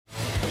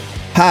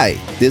Hi,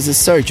 this is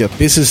Sergio.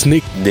 This is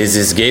Nick. This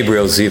is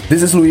Gabriel Z.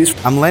 This is Luis.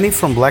 I'm Lenny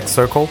from Black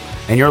Circle,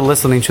 and you're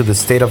listening to The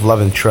State of Love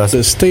and Trust.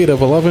 The State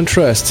of Love and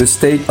Trust. The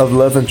State of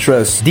Love and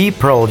Trust. The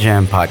Pearl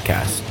Jam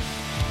podcast.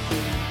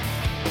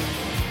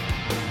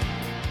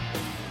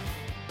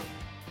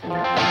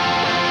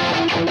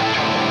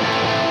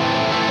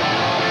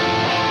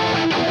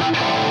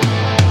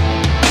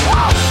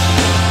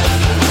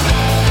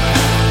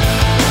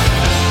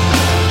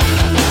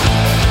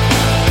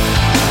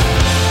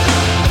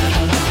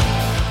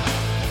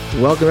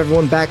 Welcome,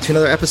 everyone, back to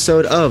another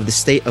episode of The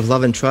State of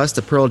Love and Trust,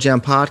 the Pearl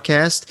Jam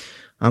podcast.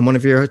 I'm one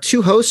of your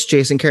two hosts,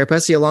 Jason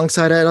Carapesi,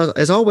 alongside,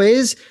 as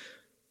always,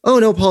 oh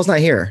no, Paul's not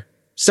here.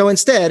 So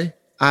instead,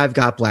 I've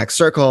got Black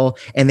Circle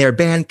and their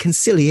band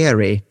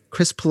Consigliere,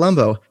 Chris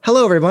Palumbo.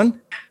 Hello,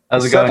 everyone.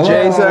 How's it going,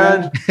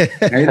 Jason?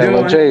 How you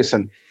doing,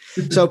 Jason?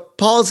 So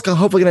Paul's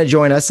hopefully going to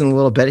join us in a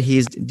little bit.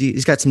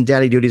 He's got some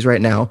daddy duties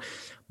right now,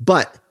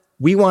 but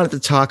we wanted to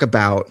talk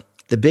about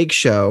the big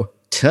show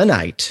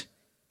tonight.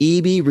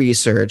 EB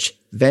Research,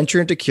 Venture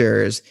into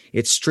Cures.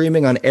 It's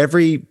streaming on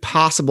every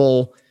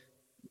possible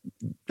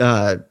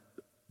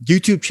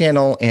YouTube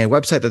channel and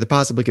website that there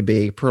possibly could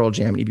be, Pearl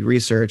Jam, EB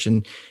Research,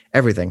 and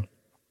everything.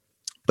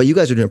 But you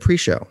guys are doing a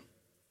pre-show,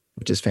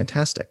 which is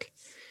fantastic.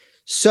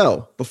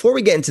 So before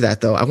we get into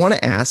that, though, I want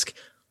to ask,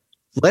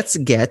 let's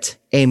get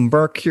a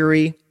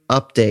Mercury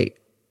update.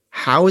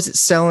 How is it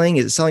selling?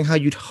 Is it selling how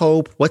you'd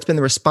hope? What's been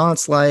the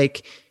response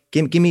like?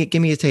 Give me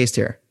a taste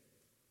here.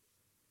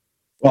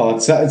 Well,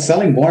 it's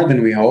selling more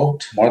than we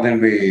hoped, more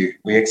than we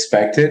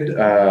expected,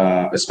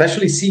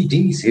 especially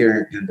CDs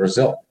here in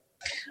Brazil.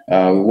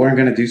 We weren't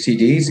going to do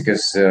CDs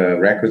because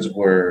records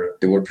were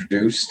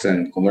produced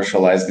and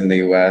commercialized in the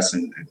US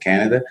and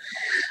Canada.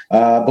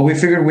 But we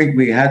figured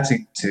we had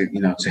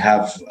to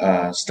have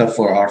stuff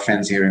for our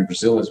fans here in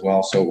Brazil as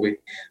well. So we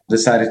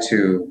decided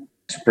to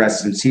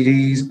press some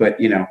CDs, but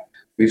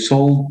we've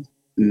sold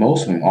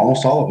most of them,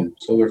 almost all of them.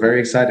 So we're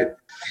very excited.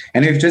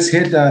 And we've just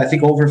hit, I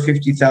think, over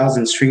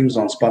 50,000 streams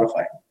on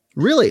Spotify.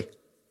 Really?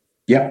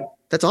 Yep.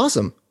 That's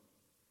awesome.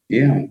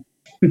 Yeah.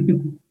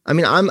 I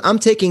mean, I'm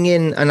taking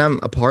in, and I'm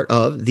a part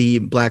of the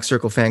Black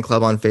Circle fan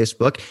club on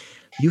Facebook.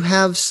 You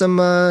have some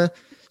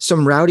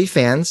rowdy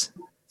fans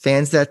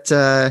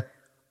that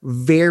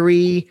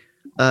very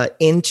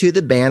into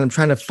the band. I'm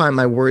trying to find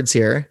my words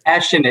here.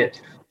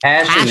 Passionate.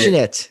 That's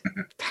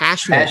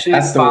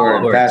the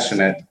word.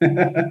 Passionate.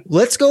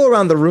 Let's go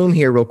around the room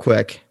here real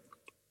quick.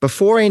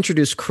 Before I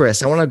introduce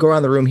Chris, I want to go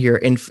around the room here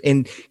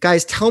and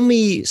guys, tell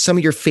me some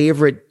of your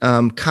favorite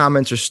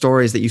comments or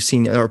stories that you've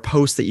seen or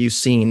posts that you've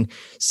seen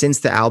since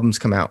the album's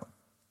come out.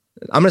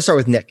 I'm going to start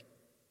with Nick.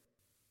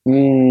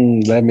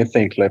 Let me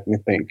think.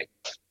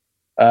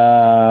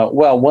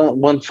 Well,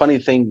 one funny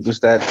thing was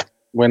that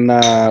when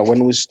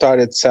we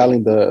started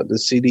selling the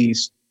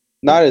CDs,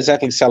 not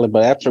exactly selling,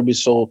 but after we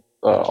sold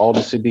all the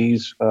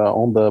CDs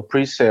on the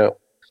pre-sale,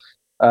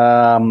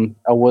 I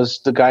was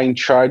the guy in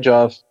charge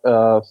of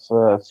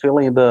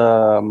filling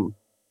the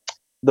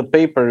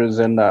papers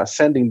and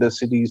sending the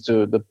CDs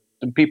to the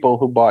people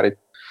who bought it.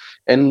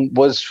 And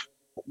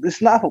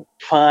it's not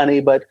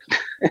funny, but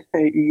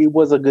it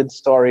was a good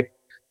story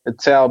to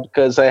tell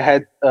because I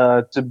had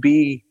to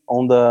be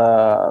on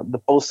the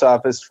post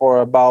office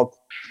for about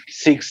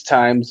 6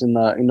 times in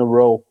a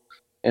row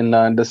in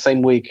the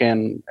same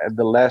weekend. At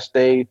the last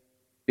day,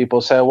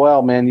 people say,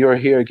 well, man, you're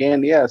here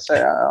again. Yes,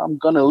 I'm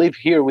going to live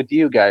here with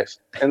you guys.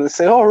 And they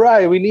say, all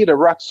right, we need a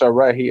rock star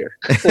right here.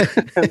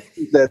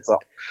 That's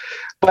all.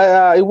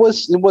 But it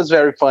was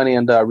very funny.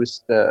 And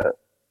the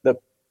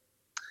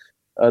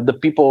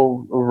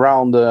people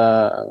around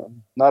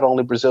not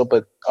only Brazil,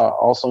 but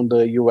also in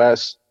the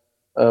US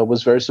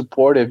was very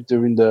supportive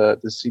during the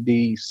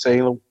CD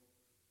sale.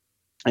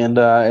 And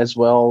as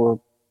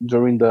well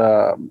during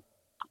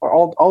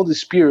all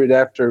this period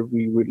after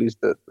we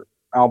released the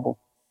album.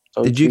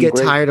 So did you get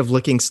tired of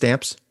licking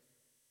stamps?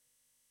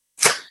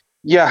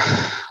 Yeah,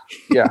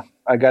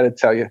 I got to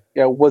tell you.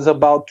 Yeah, it was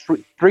about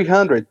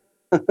 300.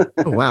 Oh,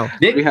 wow.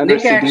 Nick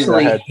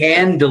actually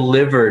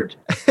hand-delivered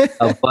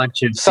a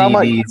bunch of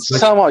CDs.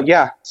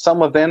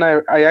 Some of them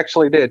I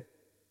actually did.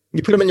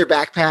 You put them in your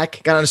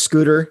backpack, got on a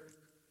scooter,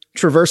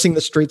 traversing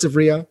the streets of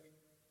Rio?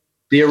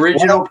 The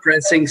original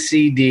pressing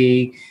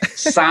CD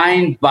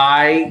signed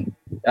by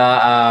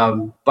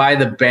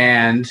the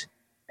band.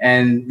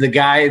 And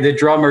the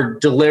drummer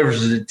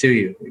delivers it to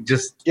you.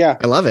 I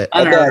love it.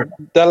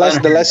 The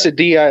last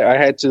CD I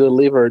had to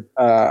deliver,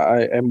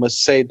 I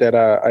must say that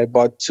I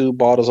bought 2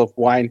 bottles of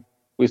wine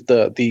with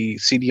the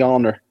CD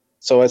owner.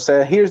 So I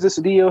said, "Here's the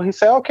CD." He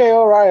said, "Okay,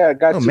 all right, I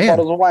got 2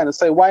 bottles of wine." I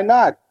say, "Why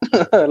not?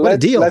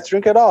 Let's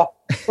drink it all."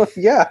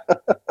 Yeah.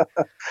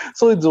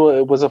 So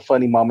it was a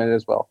funny moment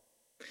as well.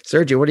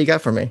 Sergio, what do you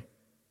got for me?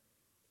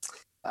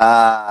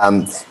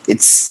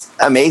 It's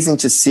amazing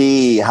to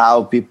see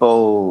how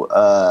people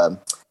are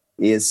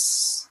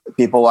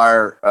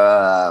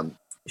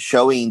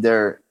showing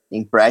their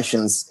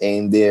impressions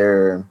and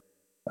their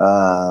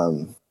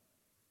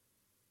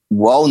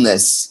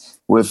wellness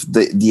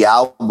the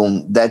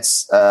album.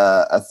 That's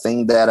a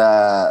thing that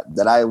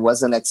I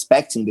wasn't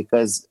expecting,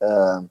 because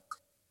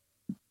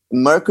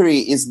Mercury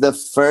is the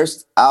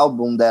first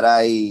album that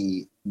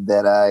I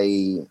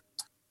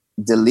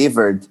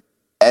delivered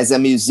as a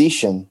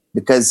musician,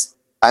 because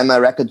I'm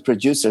a record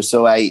producer.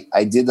 So I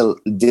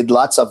did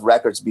lots of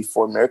records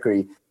before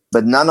Mercury,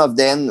 but none of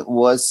them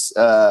was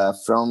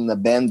from the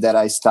band that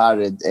I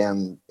started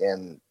and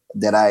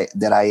that I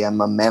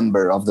am a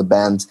member of the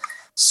band.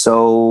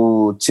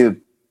 So to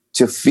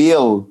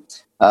feel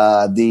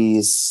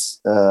these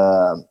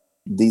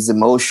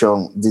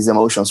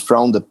emotions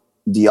from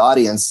the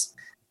audience,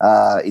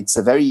 it's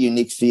a very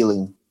unique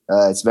feeling.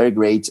 It's very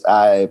great.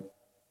 I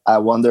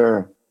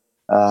wonder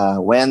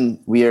when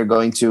we are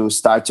going to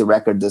start to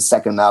record the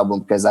second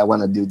album, because I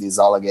want to do this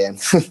all again.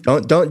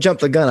 Don't jump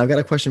the gun. I've got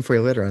a question for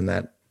you later on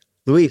that.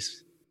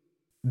 Luis.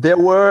 There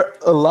were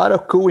a lot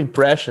of cool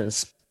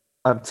impressions,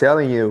 I'm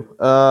telling you.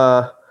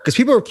 Because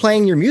people were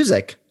playing your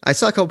music. I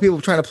saw a couple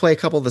people trying to play a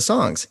couple of the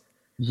songs.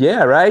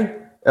 Yeah, right?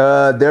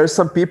 There were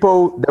some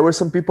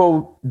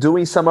people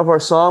doing some of our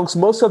songs.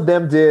 Most of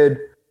them did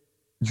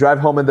Drive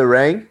Home in the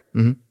Rain.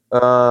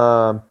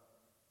 Mm-hmm.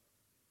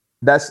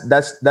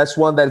 That's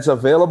one that is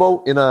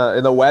available in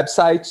a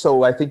website.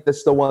 So I think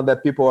that's the one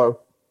that people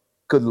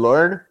could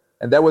learn.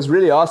 And that was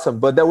really awesome.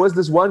 But there was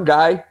this one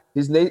guy,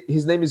 his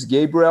name is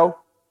Gabriel.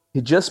 He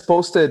just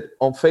posted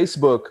on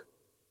Facebook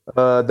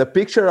the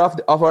picture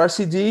of our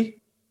CD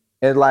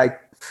and like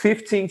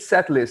 15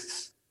 set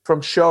lists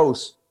from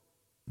shows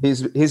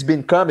he's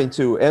been coming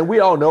to. And we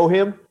all know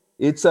him.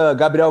 It's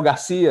Gabriel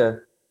Garcia.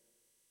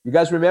 You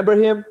guys remember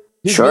him?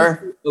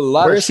 Sure. A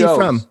lot Where of is shows.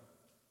 he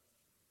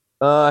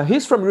from?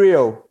 He's from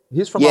Rio.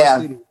 He's from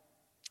our city.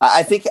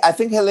 I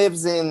think he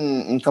lives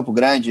in Campo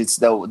Grande. It's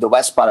the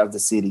west part of the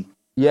city.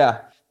 Yeah,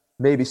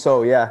 maybe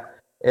so. Yeah,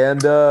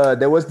 and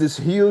there was this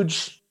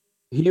huge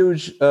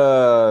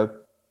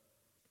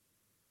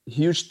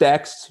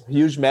text,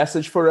 huge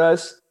message for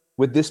us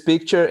with this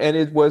picture, and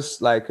it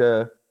was like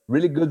a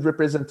really good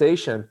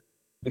representation,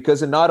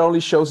 because it not only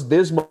shows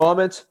this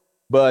moment,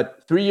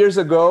 but 3 years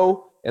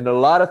ago and a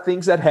lot of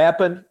things that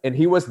happened, and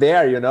he was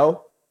there. You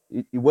know,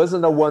 it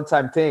wasn't a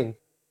one-time thing,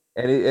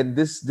 and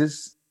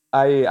this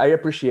I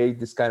appreciate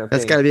this kind of thing.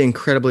 That's got to be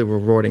incredibly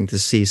rewarding to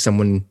see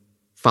someone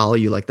follow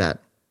you like that.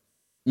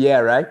 Yeah,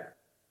 right.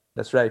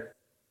 That's right.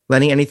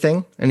 Lenny,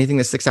 anything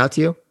that sticks out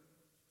to you?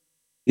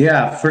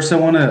 Yeah, first I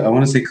want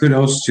to say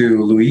kudos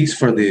to Luis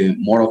for the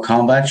Mortal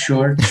Kombat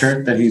shirt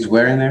that he's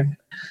wearing there.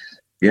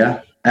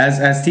 Yeah,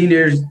 as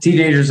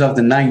teenagers of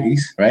the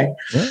 90s, right?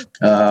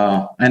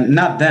 Yeah. And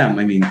not them.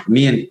 I mean,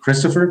 me and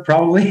Christopher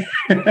probably,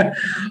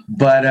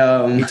 but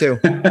me too.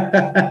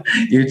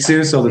 You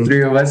too. So the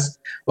three of us.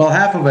 Well,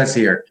 half of us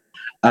here.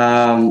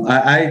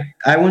 I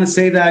want to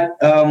say that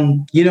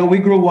we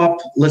grew up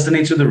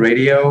listening to the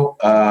radio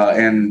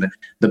and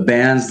the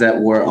bands that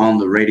were on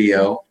the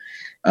radio.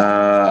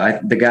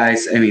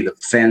 The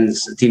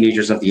fans,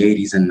 teenagers of the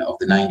 80s and of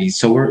the 90s.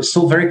 So we're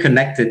still very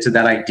connected to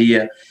that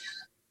idea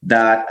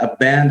that a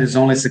band is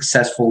only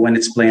successful when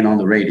it's playing on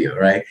the radio,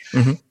 right?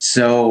 Mm-hmm.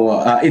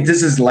 So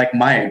this is like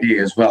my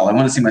idea as well. I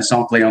want to see my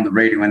song play on the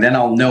radio, and then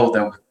I'll know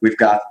that we've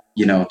got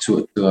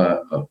to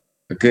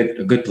a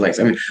good place.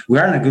 I mean, we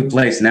are in a good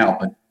place now,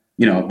 but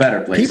a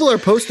better place. People are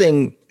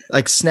posting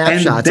like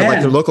snapshots of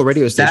like their local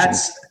radio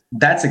stations.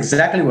 That's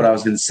exactly what I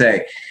was going to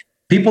say.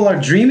 People are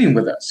dreaming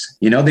with us.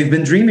 They've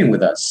been dreaming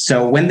with us.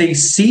 So when they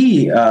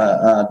see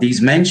these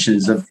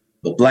mentions of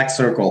the Black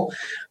Circle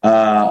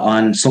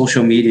on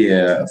social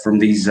media from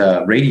these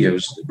radio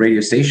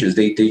stations,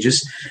 they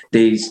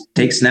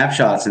take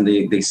snapshots and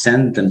they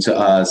send them to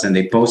us and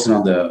they post it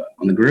on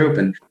the group.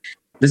 And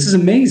this is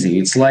amazing.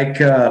 It's like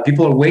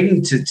people are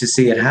waiting to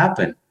see it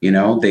happen.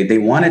 They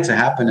want it to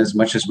happen as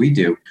much as we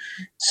do.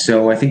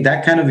 So I think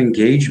that kind of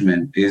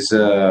engagement is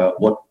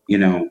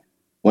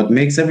what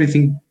makes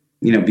everything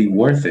be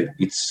worth it.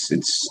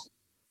 It's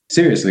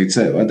seriously,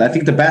 I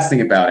think the best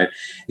thing about it,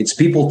 it's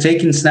people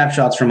taking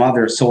snapshots from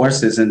other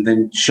sources and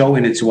then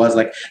showing it to us.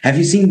 Like, have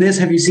you seen this?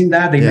 Have you seen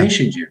that? They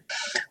mentioned you,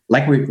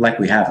 like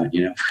we haven't,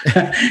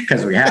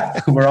 because we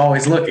have. We're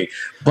always looking.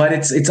 But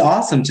it's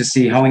awesome to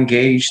see how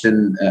engaged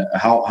and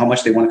how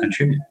much they want to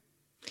contribute.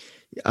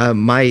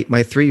 My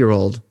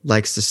 3-year-old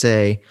likes to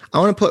say, "I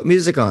want to put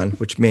music on,"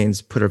 which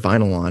means put her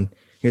vinyl on.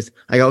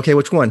 I go, "Okay,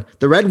 which one?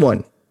 The red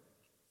one."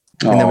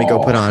 And then we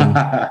go put on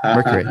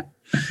Mercury.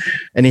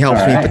 And he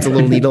helps me, puts a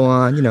little needle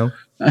on,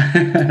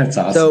 That's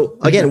awesome. So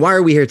again, why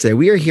are we here today?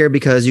 We are here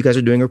because you guys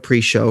are doing a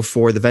pre-show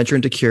for the Venture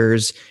into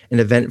Cures, an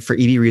event for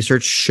EV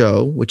Research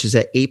show, which is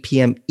at 8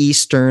 p.m.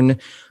 Eastern,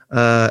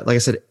 like I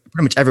said,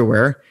 pretty much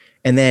everywhere.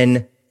 And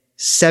then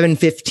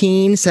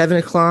 7:15, 7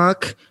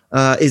 o'clock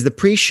is the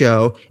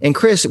pre-show. And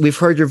Chris, we've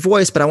heard your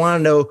voice, but I want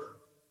to know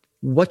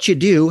what you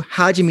do.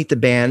 How'd you meet the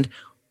band?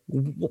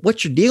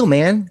 What's your deal,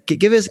 man?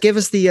 Give us the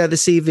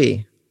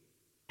CV.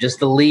 Just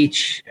the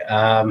leech.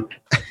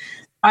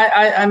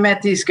 I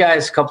met these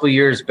guys a couple of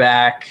years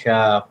back.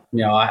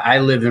 I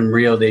live in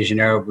Rio de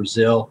Janeiro,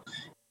 Brazil,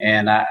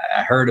 And I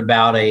heard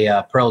about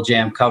a Pearl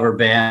Jam cover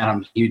band.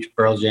 I'm a huge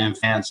Pearl Jam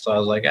fan, so I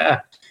was like,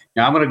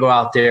 I'm going to go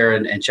out there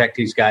and check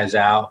these guys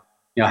out.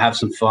 Have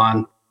some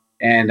fun.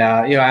 And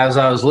as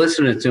I was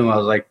listening to them, I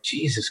was like,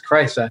 Jesus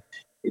Christ,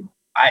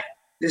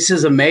 this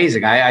is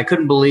amazing. I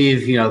couldn't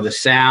believe the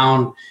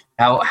sound,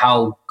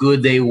 how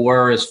good they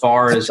were as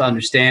far as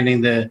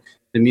understanding the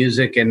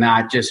music and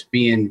not just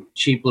being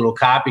cheap little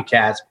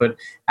copycats, but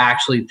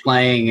actually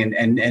playing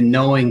and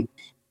knowing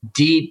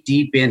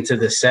deep into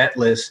the set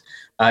list.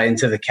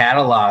 Into the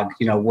catalog,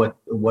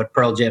 what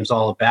Pearl Jam's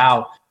all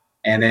about.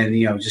 And then,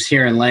 just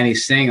hearing Lenny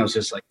sing, I was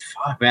just like,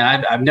 fuck,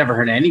 man, I've never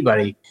heard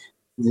anybody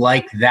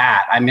like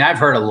that. I mean, I've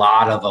heard a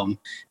lot of them,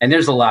 and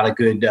there's a lot of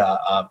good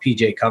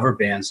PJ cover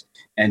bands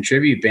and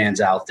tribute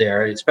bands out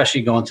there,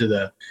 especially going to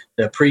the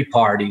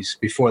pre-parties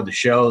before the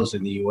shows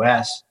in the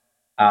US.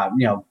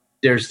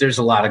 There's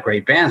a lot of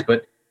great bands,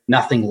 but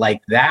nothing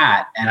like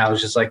that. And I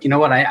was just like, you know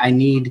what, I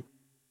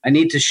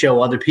need to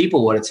show other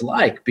people what it's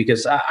like,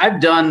 because I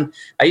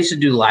used to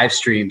do live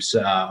streams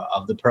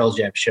of the Pearl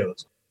Jam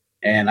shows,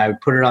 and I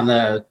would put it on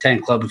the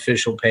 10 Club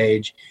official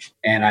page,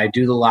 and I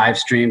do the live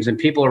streams, and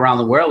people around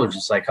the world are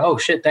just like, oh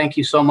shit, thank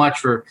you so much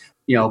for,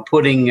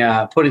 putting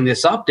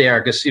this up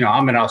there. Cause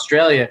I'm in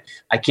Australia.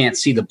 I can't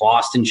see the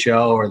Boston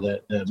show or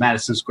the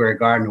Madison Square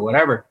Garden or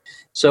whatever.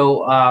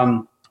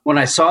 So when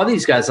I saw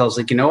these guys, I was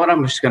like, you know what,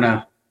 I'm just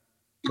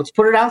let's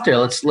put it out there.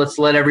 Let's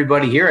let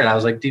everybody hear it. I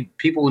was like, dude,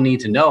 people need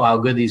to know how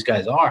good these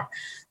guys are.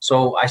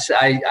 So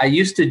I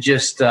used to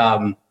just,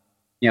 Sergio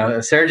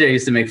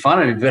used to make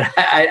fun of me, but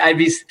I'd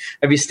be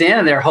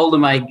standing there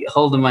holding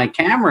my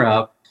camera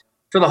up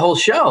for the whole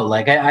show.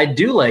 Like I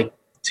do like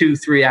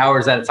 2-3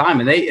 hours at a time,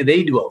 and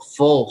they do a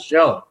full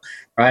show,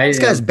 right? This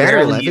guy's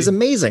battery life is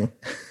amazing.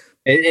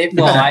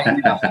 I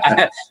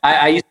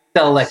used to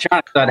sell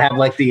electronics, so I'd have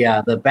like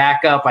the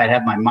backup. I'd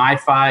have my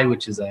MiFi,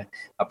 which is a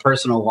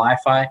personal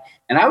Wi-Fi,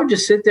 and I would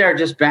just sit there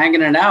just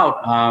banging it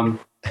out,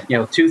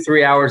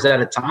 2-3 hours at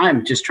a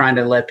time, just trying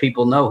to let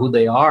people know who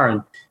they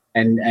are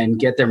and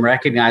get them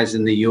recognized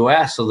in the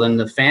U.S. So then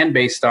the fan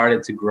base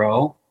started to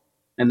grow,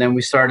 and then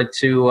we started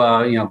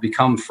to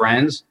become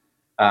friends.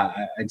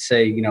 I'd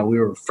say we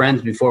were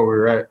friends before we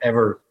were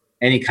ever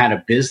any kind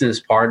of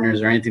business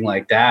partners or anything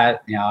like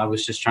that. I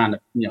was just trying to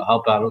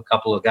help out a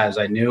couple of guys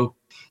I knew.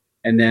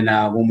 And then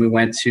when we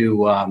went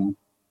to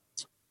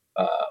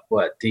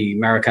the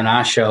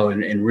Maracana show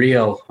in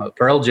Rio,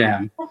 Pearl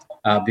Jam,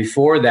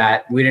 before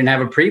that, we didn't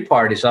have a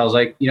pre-party. So I was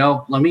like,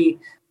 let me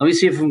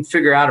see if we can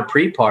figure out a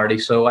pre-party.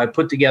 So I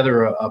put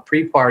together a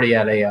pre-party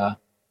at a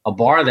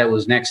bar that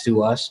was next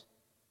to us.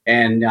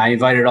 And I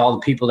invited all the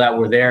people that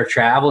were there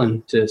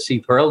traveling to see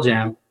Pearl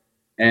Jam.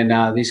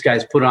 And these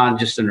guys put on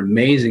just an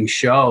amazing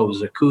show. It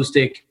was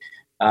acoustic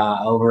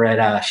over at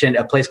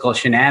a place called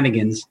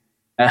Shenanigans.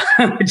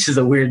 Which is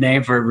a weird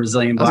name for a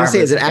Brazilian bar. I was gonna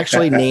say, is it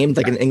actually named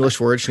like an English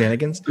word,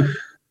 Shenanigans?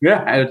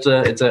 Yeah,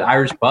 it's an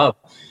Irish pub,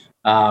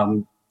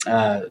 and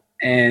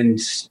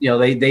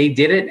they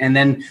did it, and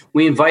then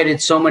we invited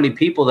so many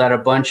people that a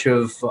bunch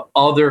of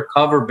other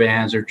cover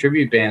bands or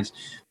tribute bands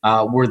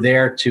were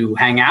there to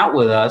hang out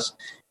with us,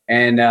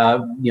 and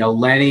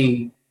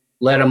Lenny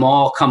let them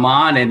all come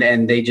on,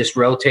 and they just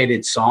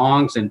rotated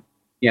songs, and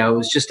it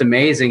was just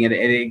amazing, and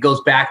it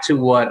goes back to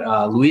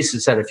what Luis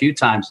has said a few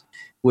times,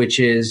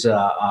 which is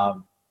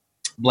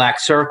Black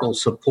Circle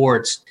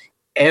supports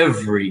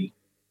every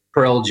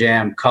Pearl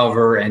Jam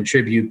cover and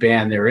tribute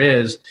band there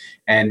is,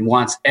 and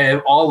wants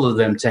all of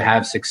them to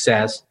have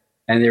success.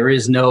 And there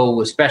is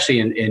no, especially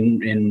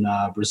in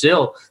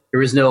Brazil,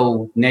 there is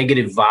no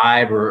negative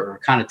vibe or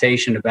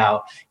connotation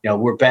about,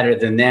 we're better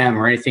than them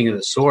or anything of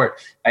the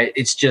sort.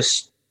 It's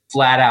just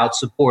flat out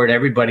support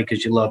everybody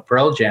because you love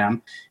Pearl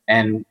Jam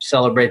and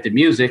celebrate the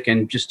music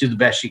and just do the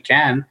best you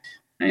can.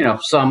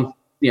 Some,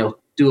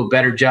 do a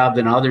better job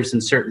than others in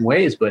certain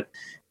ways, but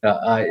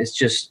it's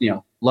just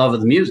love of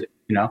the music.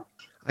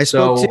 I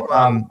spoke to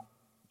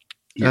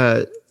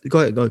go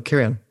ahead,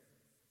 carry on.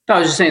 No, I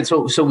was just saying.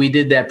 So we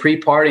did that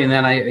pre-party, and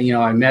then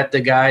I met the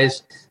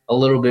guys a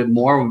little bit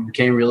more. We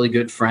became really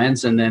good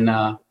friends, and then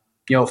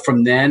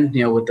from then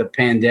with the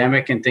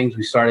pandemic and things,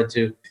 we started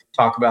to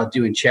talk about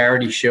doing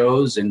charity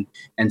shows and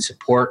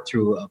support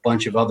through a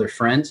bunch of other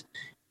friends,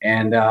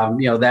 and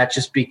that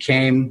just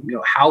became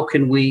how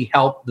can we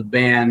help the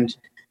band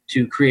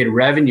to create a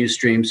revenue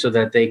stream so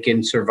that they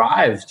can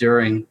survive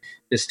during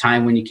this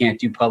time when you can't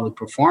do public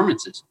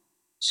performances.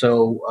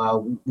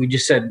 So we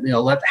just said,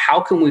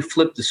 how can we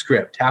flip the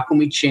script? How can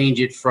we change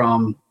it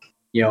from,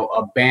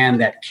 a band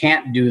that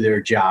can't do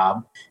their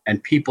job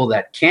and people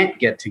that can't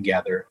get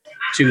together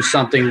to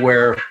something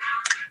where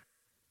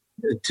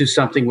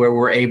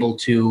we're able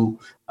to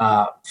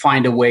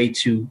find a way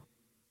to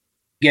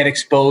get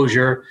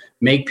exposure,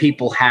 make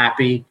people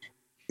happy,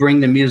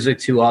 bring the music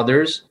to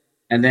others,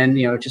 and then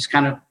just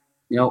kind of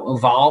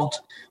evolved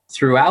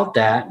throughout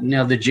that.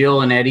 The Jill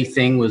and Eddie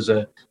thing was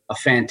a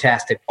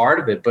fantastic part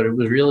of it, but it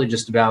was really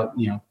just about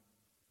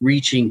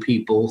reaching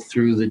people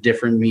through the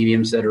different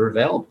mediums that are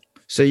available.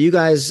 So you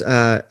guys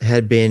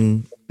had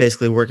been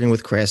basically working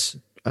with Chris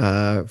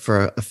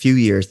for a few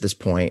years at this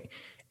point,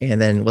 And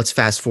then let's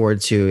fast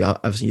forward to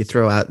obviously you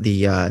throw out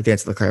the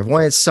Dance of the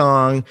Clairvoyance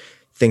song.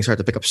 Things start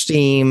to pick up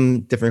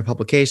steam, different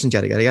publications,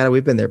 yada, yada, yada.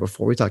 We've been there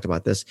before. We talked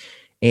about this.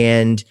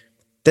 And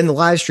then the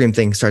live stream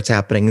thing starts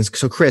happening.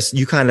 So Chris,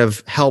 you kind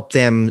of help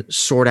them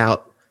sort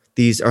out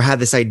these, or have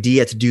this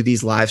idea to do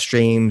these live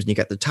streams, and you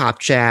got the top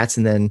chats,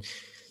 and then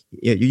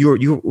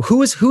who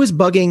was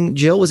bugging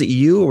Jill? Was it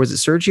you or was it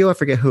Sergio? I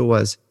forget who it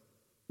was.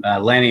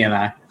 Lenny and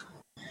I.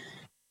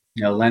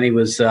 Lenny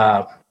was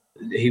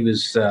he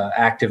was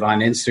active on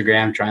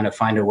Instagram trying to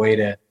find a way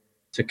to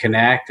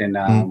connect,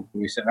 and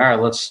we said, all right,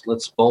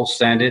 let's both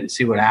send it and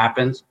see what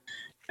happens.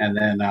 And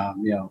then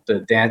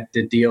the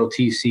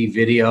DOTC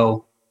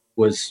video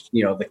was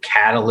the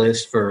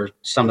catalyst for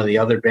some of the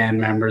other band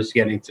members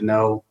getting to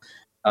know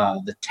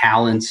the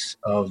talents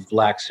of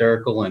Black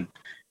Circle, and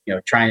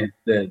trying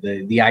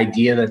the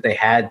idea that they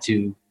had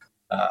to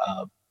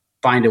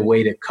find a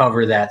way to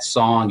cover that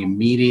song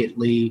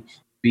immediately,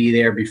 be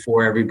there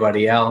before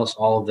everybody else.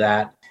 All of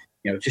that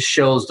just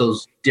shows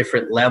those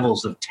different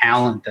levels of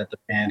talent that the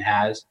band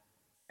has,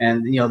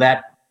 and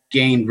that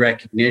gained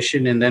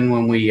recognition. And then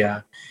when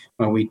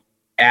we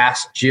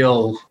asked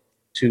Jill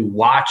to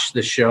watch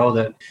the show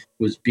that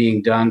was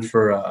being done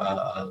for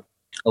a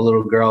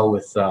little girl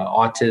with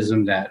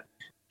autism, that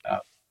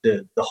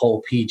the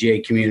whole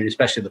PGA community,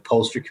 especially the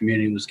poster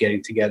community, was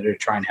getting together to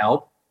try and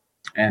help.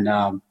 And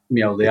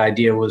the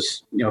idea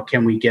was,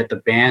 can we get the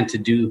band to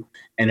do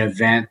an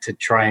event to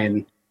try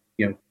and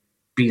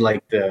be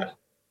like the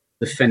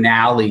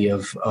finale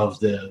of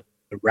the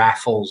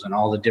raffles and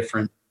all the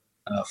different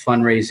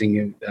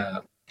fundraising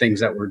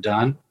things that were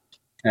done.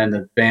 And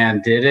the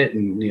band did it,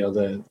 and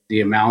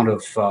the amount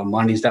of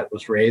monies that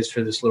was raised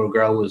for this little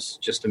girl was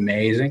just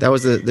amazing. That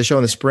was the show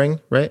in the spring,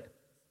 right?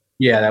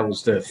 Yeah, that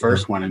was the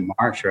first one in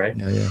March, right?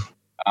 Yeah.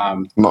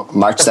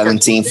 March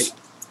 17th.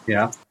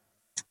 Yeah.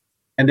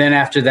 And then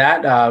after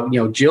that,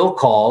 Jill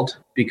called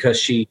because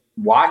she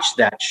watched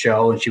that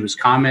show and she was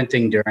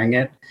commenting during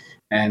it,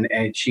 and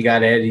she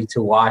got Eddie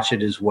to watch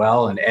it as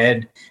well. And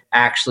Ed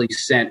actually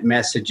sent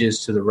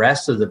messages to the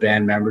rest of the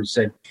band members,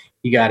 said,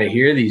 "You got to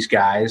hear these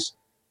guys.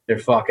 They're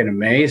fucking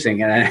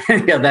amazing." And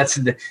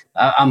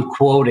I'm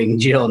quoting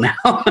Jill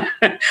now.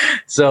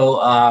 So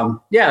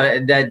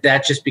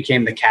that just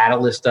became the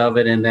catalyst of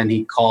it. And then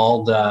he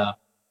called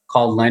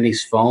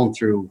Lenny's phone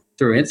through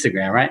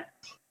Instagram, right?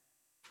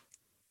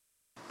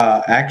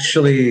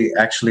 Actually,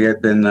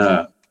 I've been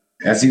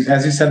as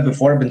you said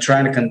before, I've been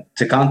trying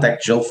to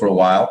contact Jill for a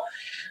while.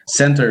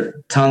 Sent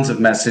her tons of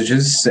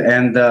messages,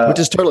 and which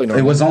is totally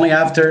normal. It was only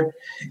after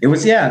it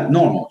was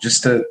normal,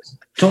 just a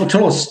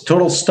total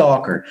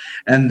stalker.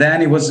 And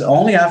then it was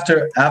only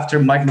after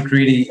Mike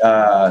McCready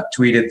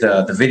tweeted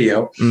the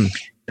video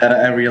that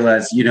I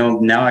realized,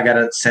 now I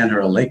gotta send her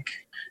a link.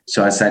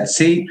 So I said,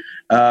 see,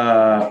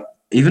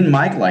 even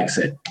Mike likes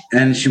it.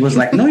 And she was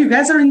like, no, you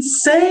guys are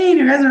insane.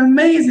 You guys are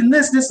amazing.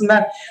 This and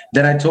that.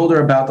 Then I told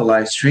her about the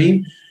live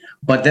stream,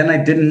 but then I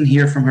didn't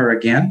hear from her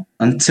again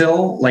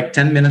until like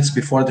 10 minutes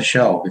before the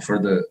show, before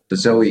the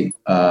Zoe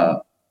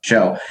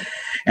show.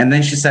 And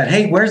then she said,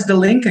 hey, where's the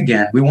link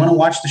again? We want to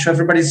watch the show.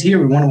 Everybody's here.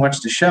 We want to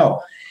watch the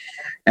show.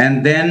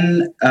 And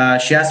then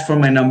she asked for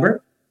my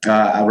number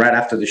right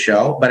after the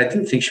show, but I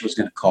didn't think she was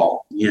going to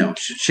call.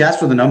 She asked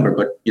for the number,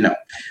 but,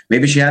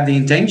 maybe she had the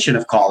intention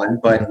of calling,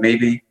 but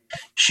maybe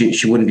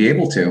she wouldn't be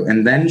able to.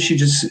 And then she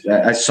just,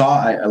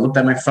 I looked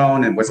at my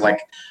phone, and it was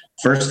like,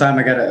 first time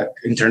I got an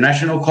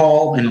international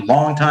call in a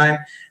long time.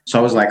 So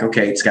I was like,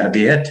 okay, it's got to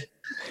be it.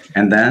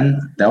 And then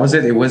that was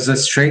it. It was a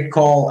straight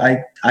call.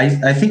 I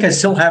think I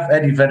still have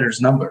Eddie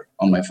Vedder's number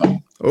on my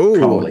phone. Oh,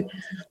 probably.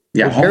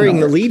 Yeah. We're carrying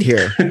the lead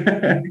here.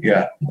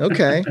 Yeah.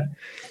 Okay.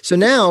 So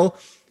now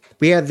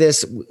we have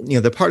this,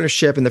 the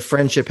partnership and the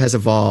friendship has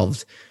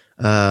evolved.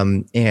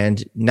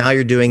 And now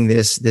you're doing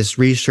this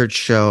research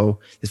show,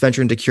 this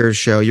Venture into Cures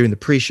show. You're in the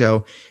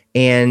pre-show,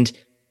 and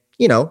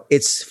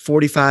it's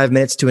 45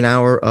 minutes to an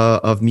hour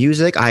of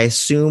music. I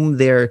assume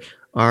there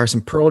are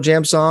some Pearl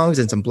Jam songs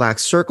and some Black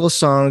Circle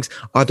songs.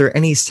 Are there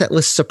any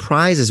setlist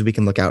surprises we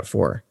can look out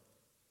for?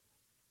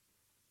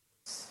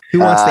 Who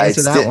wants to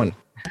answer that one?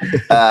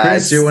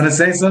 Chris, do you want to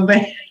say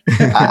something?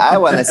 I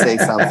want to say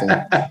something.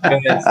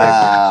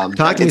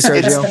 Talk to me,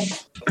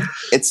 Sergio.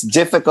 It's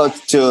difficult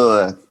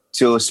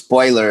to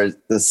spoiler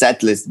the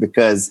set list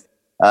because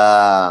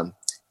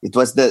it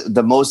was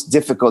the most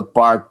difficult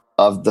part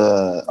of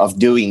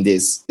doing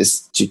this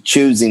is to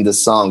choosing the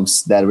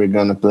songs that we're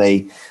gonna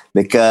play,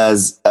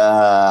 because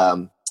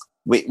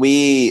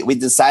we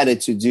decided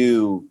to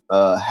do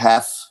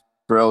half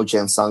Pearl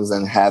Jam songs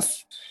and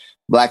half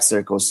Black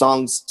Circle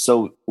songs,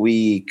 so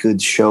we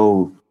could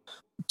show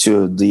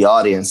to the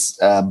audience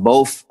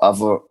both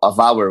of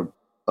our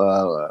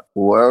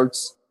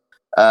worlds.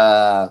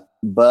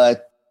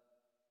 But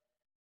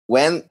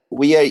when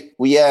we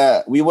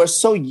were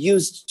so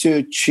used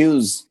to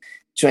choose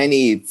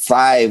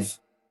 25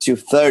 to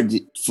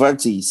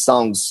 30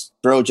 songs,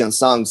 Pearl Jam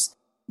songs,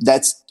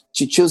 that's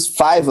to choose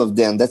 5 of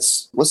them.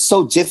 Was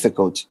so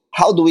difficult.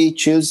 How do we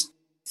choose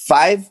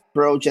 5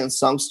 Pearl Jam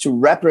songs to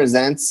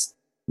represent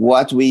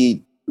what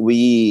we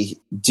we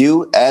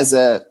do as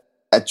a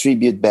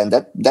tribute band.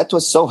 That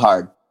was so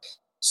hard.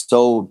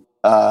 So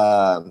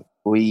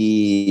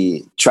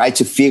we try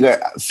to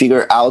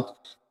figure out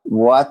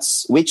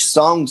which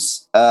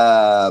songs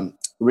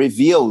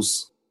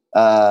reveals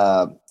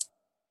the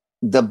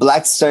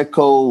Black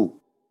Circle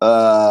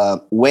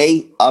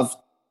way of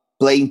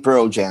playing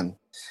Pearl Jam,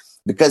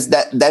 because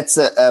that's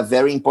a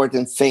very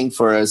important thing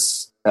for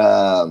us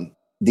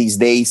these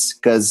days,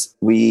 because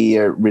we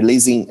are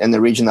releasing an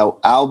original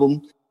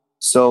album,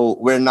 so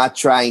we're not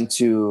trying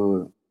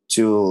to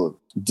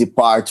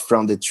depart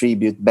from the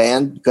tribute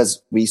band,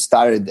 because we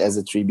started as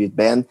a tribute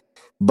band,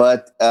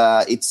 but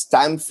it's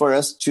time for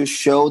us to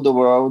show the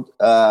world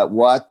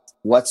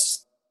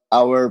what's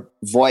our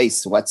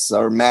voice, what's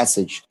our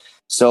message.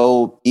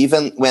 So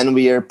even when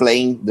we are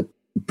playing the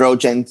Pearl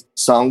Jam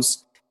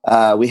songs,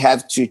 we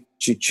have to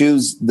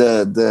choose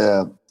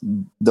the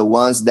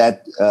ones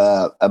that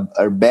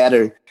are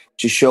better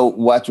to show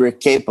what we're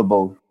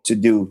capable to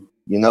do,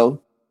 you know?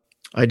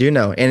 I do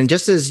know. And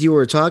just as you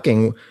were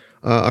talking,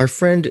 our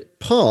friend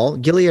Paul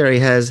Gillieri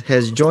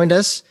has joined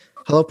us.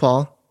 Hello,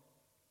 Paul.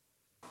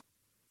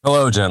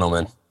 Hello,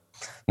 gentlemen.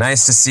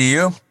 Nice to see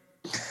you.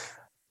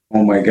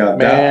 Oh my God,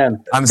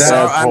 man! I'm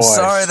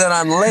sorry that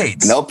I'm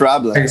late. No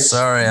problem.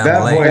 Sorry, I'm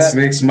that late. Voice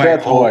makes my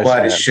whole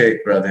body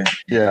shake, brother.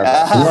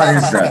 Yeah. What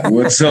is that?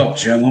 What's up,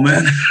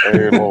 gentlemen?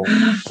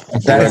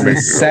 That's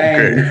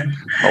insane.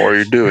 How are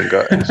you doing,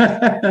 guys?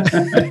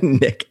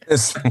 Nick.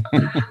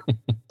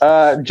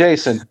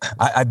 Jason.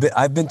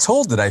 I've been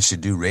told that I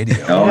should do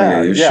radio. Oh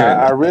yeah, you should.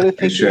 I really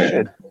think you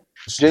should.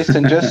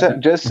 Jason,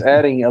 just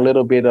adding a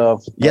little bit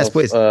of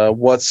please.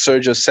 What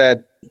Sergio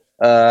said.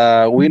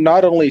 We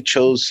not only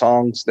chose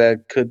songs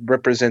that could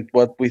represent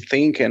what we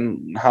think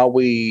and how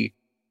we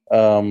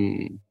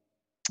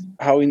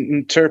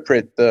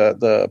interpret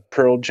the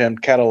Pearl Jam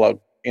catalog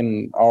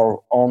in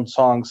our own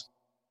songs,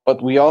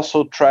 but we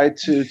also tried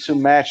to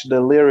match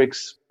the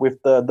lyrics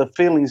with the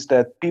feelings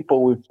that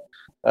people with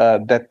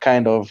that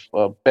kind of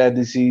bad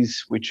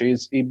disease, which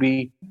is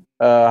EB,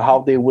 how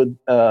they would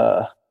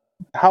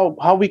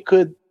how we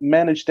could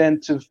manage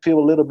them to feel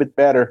a little bit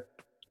better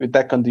with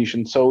that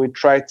condition. So we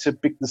tried to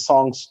pick the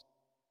songs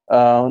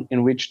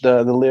in which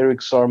the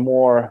lyrics are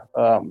more,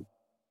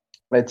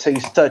 let's say,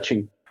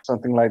 touching,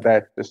 something like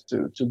that, just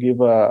to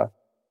give our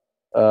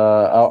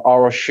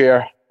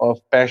share of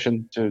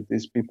passion to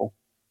these people.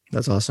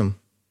 That's awesome.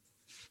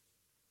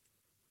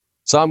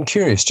 So I'm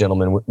curious,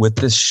 gentlemen, with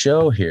this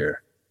show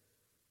here,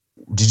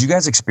 did you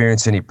guys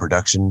experience any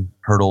production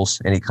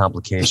hurdles, any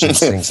complications,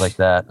 things like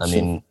that? I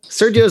mean,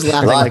 Sergio's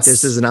laughing like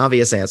this is an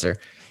obvious answer.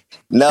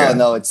 No,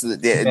 that's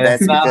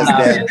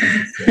because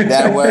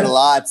there were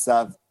lots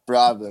of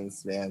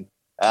problems, man.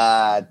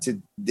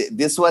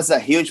 This was a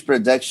huge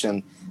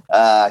production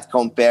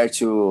compared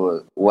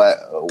to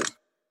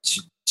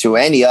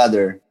any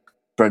other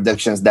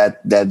productions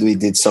that we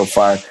did so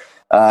far,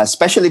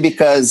 especially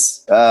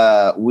because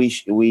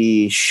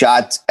we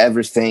shot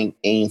everything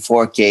in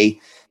 4K,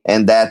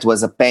 and that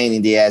was a pain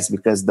in the ass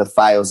because the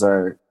files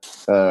are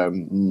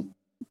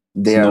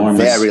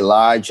very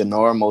large,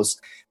 enormous.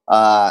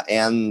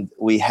 And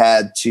we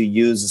had to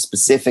use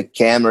specific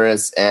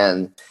cameras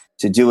and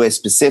to do a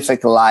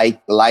specific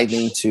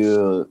lighting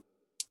to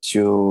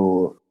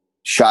shoot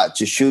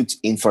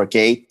in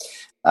 4K.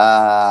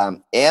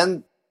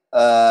 And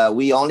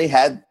we only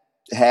had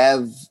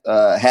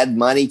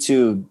money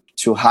to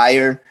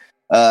hire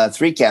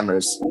 3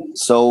 cameras,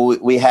 so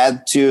we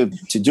had to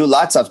do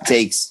lots of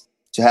takes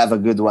to have a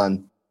good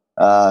one.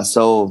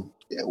 So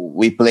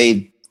we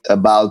played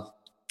about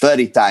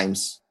 30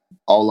 times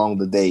all along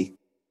the day.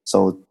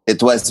 So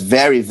it was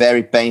very,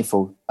 very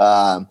painful.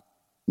 My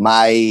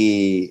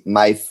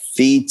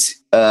feet,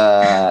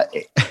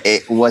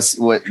 it was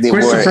what they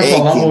Christopher were aching.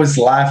 Colombo was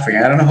laughing.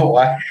 I don't know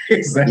why.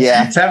 He's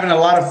having a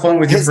lot of fun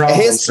with your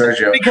problems,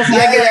 Sergio. Because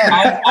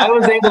I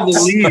was able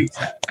to leave.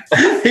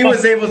 He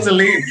was able to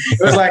leave.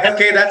 It was like,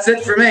 okay, that's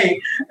it for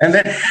me. And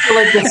then, for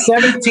like the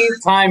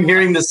 17th time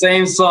hearing the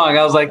same song,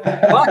 I was like,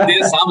 fuck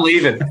this, I'm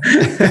leaving.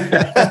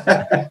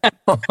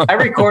 I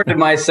recorded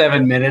my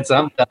 7 minutes.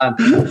 I'm done.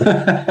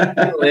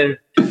 Later.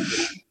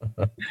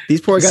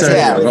 These poor guys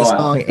have heard the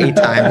song 8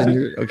 times. And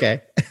you're,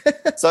 okay.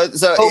 So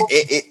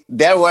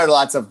there were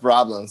lots of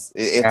problems.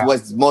 It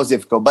was most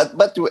difficult, but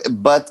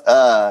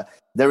the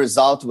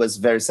result was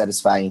very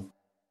satisfying.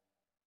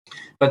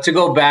 But to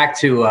go back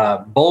to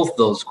both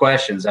those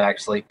questions,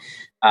 actually,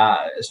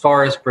 as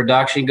far as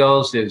production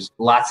goes, there's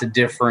lots of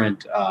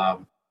different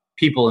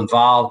people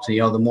involved. You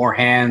know, the more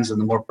hands and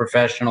the more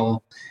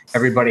professional.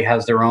 Everybody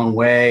has their own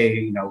way.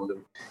 You know,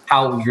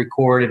 how it was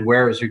recorded,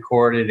 where it was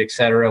recorded,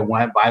 etc.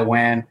 When.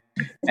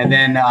 And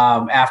then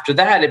after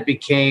that, it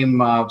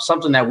became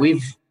something that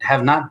we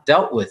have not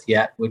dealt with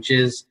yet, which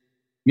is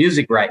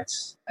music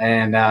rights.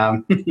 And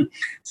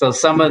so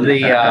some of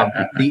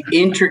the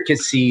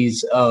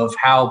intricacies of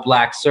how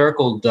Black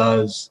Circle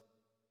does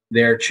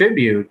their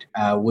tribute,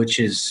 which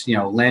is, you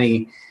know,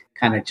 Lenny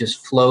kind of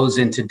just flows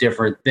into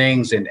different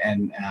things and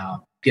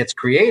gets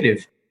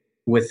creative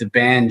with the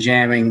band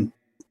jamming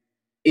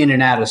in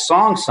and out of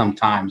songs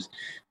sometimes.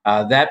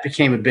 That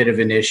became a bit of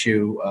an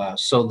issue.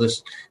 So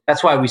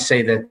that's why we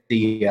say that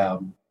the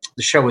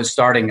show is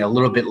starting a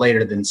little bit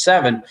later than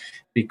 7,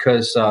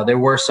 because there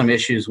were some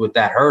issues with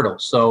that hurdle.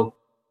 So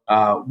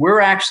we're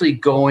actually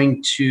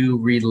going to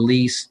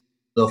release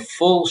the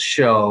full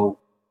show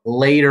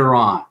later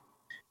on.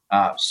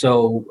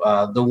 So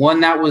the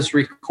one that was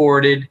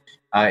recorded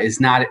is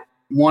not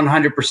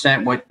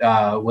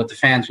 100% what the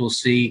fans will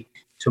see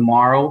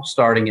tomorrow,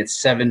 starting at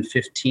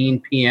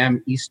 7:15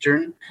 p.m.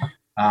 Eastern.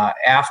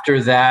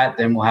 After that,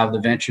 then we'll have the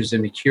Ventures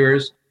and the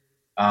Cures,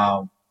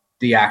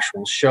 the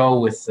actual show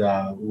with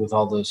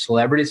all the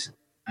celebrities,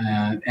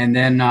 and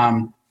then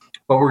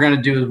what we're going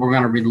to do is we're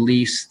going to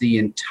release the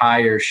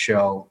entire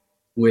show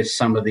with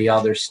some of the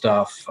other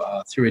stuff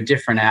through a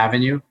different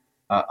avenue,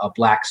 a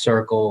Black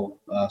Circle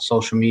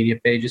social media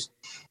pages.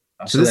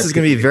 So this is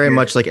going to be very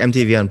much like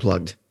MTV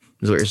Unplugged,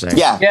 is what you're saying?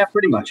 Yeah,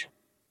 pretty much.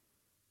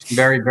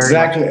 Very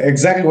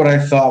exactly what I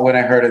thought when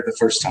I heard it the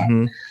first time.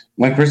 Mm-hmm.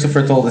 When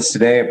Christopher told us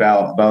today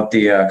about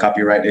the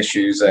copyright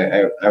issues,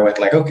 I went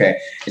like, okay,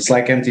 it's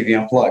like MTV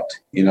Unplugged.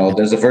 You know,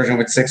 there's a version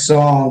with 6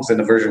 songs and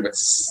a version with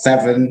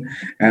 7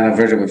 and a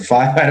version with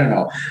 5. I don't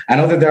know. I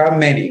know that there are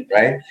many,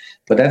 right?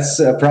 But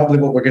that's probably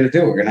what we're going to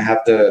do. We're going to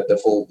have the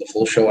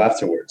full show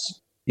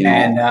afterwards. You know,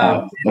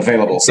 and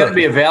available. It's going to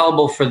be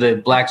available for the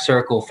Black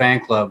Circle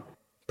fan club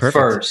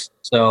first.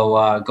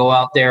 So go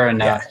out there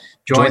and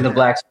join the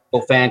Black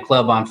Circle fan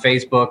club on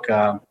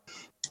Facebook.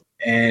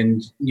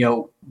 And, you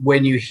know,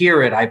 when you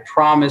hear it, I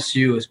promise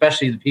you,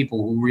 especially the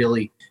people who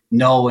really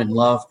know and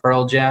love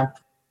Pearl Jam,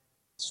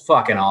 it's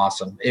fucking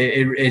awesome.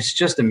 It's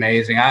just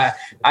amazing. I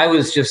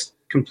was just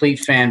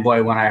complete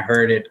fanboy when I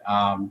heard it,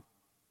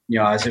 you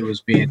know, as it was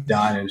being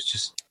done. It was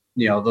just,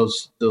 you know,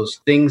 those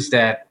things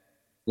that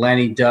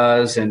Lenny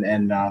does and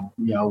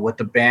you know, what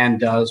the band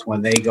does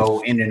when they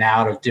go in and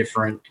out of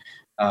different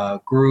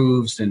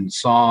grooves and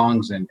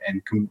songs and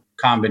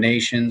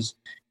combinations.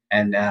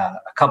 And a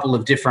couple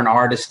of different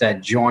artists that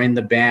joined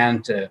the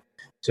band to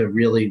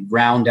really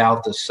round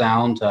out the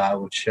sound,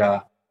 which...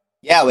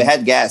 we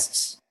had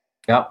guests.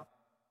 Yep.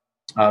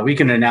 We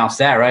can announce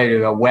that, right?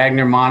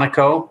 Wagner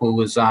Monaco, who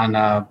was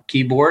on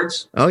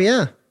keyboards. Oh,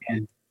 yeah.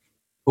 And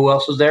who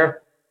else was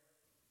there?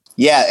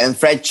 Yeah, and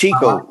Fred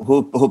Chico,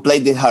 who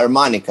played the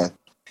harmonica.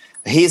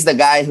 He's the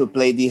guy who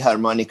played the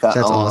harmonica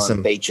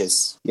on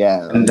Pages.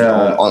 Yeah, and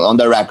on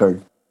the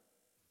record.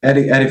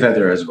 Eddie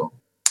Vedder as well.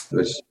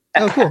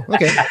 Oh, cool.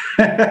 Okay.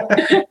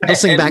 I'll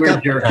sing back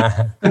up.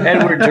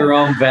 Edward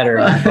Jerome Vedder.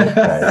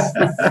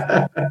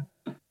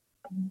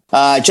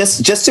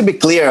 Just to be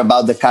clear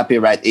about the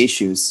copyright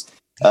issues,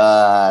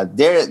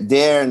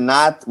 they're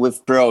not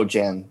with Pearl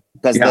Jam,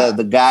 because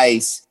the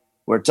guys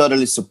were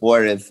totally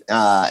supportive,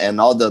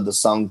 and all the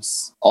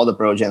songs, all the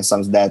Pearl Jam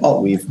songs that they're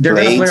going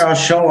to play our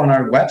show on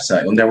their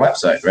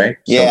website, right?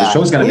 Yeah. So the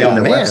show's going to be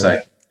on their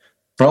website,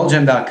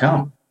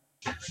 pearljam.com.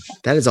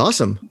 That is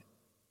awesome.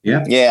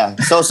 Yeah.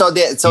 So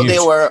they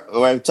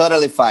were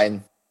totally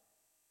fine.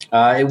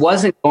 It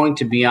wasn't going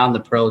to be on the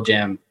Pearl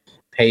Jam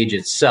page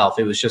itself.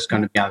 It was just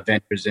going to be on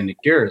Ventures into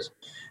Cures,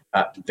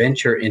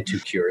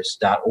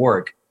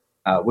 ventureintocures.org,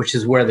 which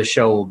is where the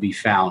show will be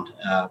found.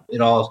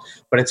 But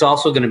it's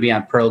also going to be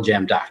on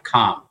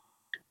pearljam.com.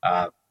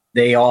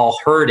 They all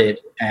heard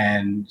it,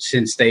 and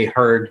since they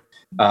heard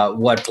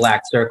what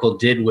Black Circle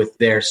did with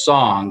their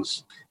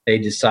songs, they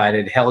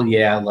decided, hell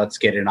yeah, let's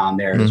get it on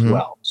there as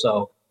well.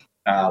 So.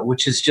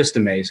 Which is just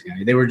amazing. I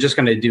mean, they were just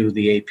going to do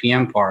the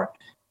APM part,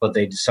 but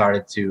they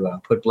decided to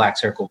put Black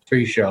Circle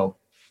pre-show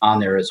on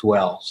there as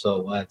well.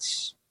 So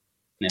it's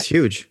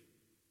huge.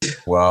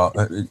 Well,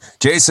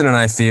 Jason and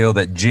I feel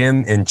that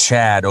Jim and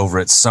Chad over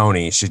at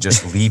Sony should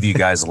just leave you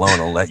guys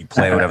alone and let you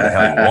play whatever the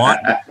hell you want.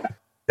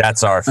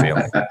 That's our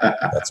feeling.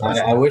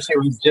 I wish it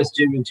was just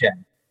Jim and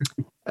Chad.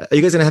 Are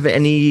you guys going to have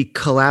any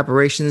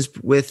collaborations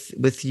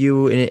with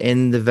you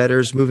in the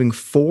Vedders moving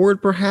forward,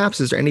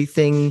 perhaps? Is there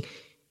anything...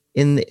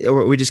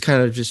 or are we just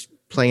kind of just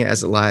playing it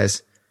as it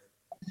lies?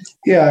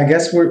 Yeah, I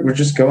guess we're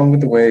just going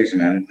with the waves,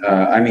 man.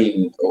 I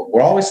mean,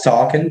 we're always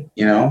talking,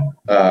 you know,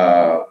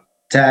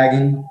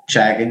 tagging,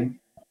 chagging.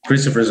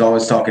 Christopher's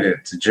always talking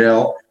to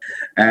Jill,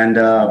 and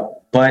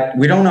but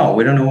we don't know.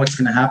 We don't know what's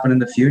going to happen in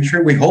the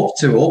future. We hope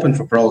to open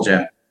for Pearl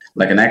Jam,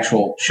 like an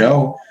actual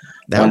show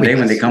one day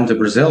when they come to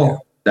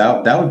Brazil.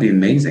 That would be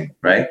amazing,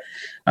 right?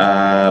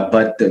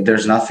 But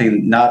there's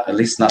nothing, at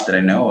least not that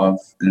I know of,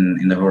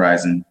 in the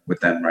horizon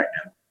with them right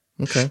now.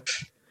 Okay.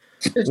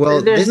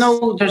 Well, there's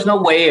no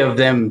way of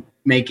them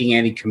making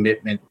any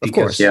commitment. Because, of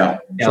course, you know,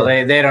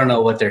 they don't know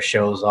what their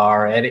shows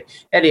are.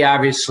 Eddie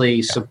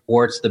obviously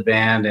supports the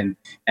band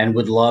and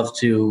would love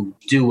to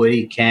do what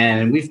he can.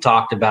 And we've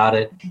talked about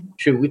it.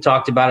 Shoot, we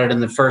talked about it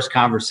in the first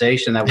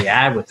conversation that we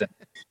had with him.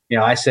 You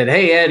know, I said,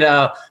 "Hey Ed,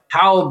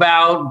 how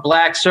about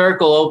Black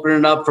Circle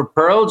opening up for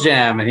Pearl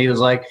Jam?" And he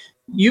was like,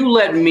 "You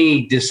let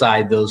me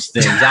decide those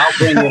things. I'll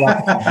bring it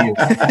up to you."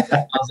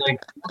 I was like,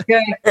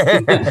 "Okay,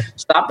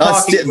 stop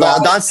talking.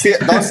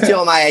 Don't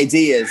steal my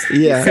ideas."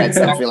 Yeah, he said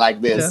something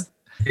like this.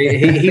 Yeah.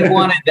 He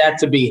wanted that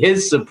to be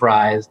his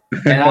surprise,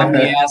 and I'm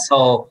the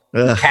asshole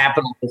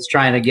capitalists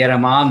trying to get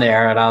him on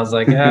there. And I was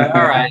like, all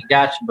right,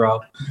 gotcha, bro.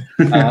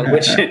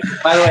 Which,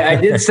 by the way, I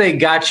did say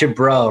gotcha,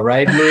 bro,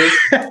 right, Luis?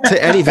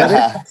 To Eddie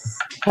Vedder?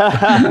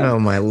 Oh,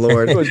 my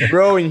Lord. He was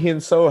broing him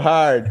so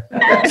hard.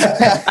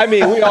 I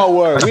mean, we all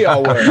were.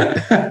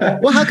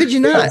 Well, how could you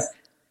not?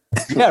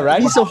 Yeah,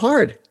 right? He's so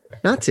hard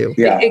not to.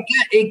 Yeah.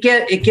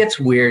 It gets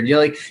weird. You're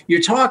like,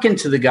 you're talking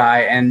to the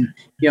guy, and,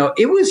 you know,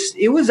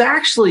 it was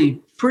actually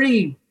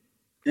pretty,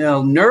 you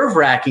know,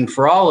 nerve-wracking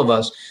for all of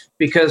us,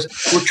 because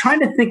we're trying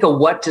to think of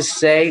what to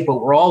say, but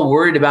we're all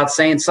worried about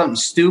saying something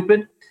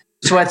stupid.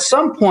 So at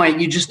some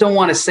point, you just don't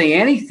want to say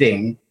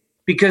anything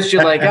because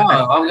you're like,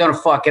 oh, I'm going to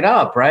fuck it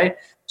up, right?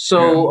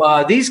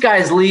 So these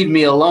guys leave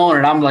me alone,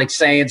 and I'm like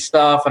saying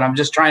stuff, and I'm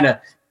just trying to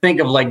think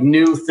of like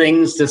new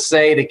things to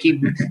say to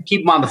keep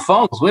them on the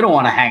phone, because we don't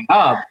want to hang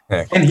up.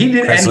 And he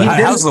did. And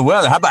how's the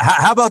weather?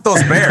 How about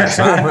those Bears?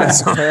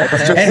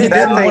 And he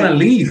didn't want to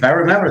leave. I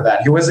remember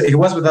that he was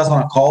with us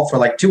on a call for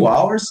like 2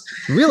 hours.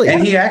 Really?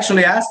 And he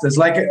actually asked us,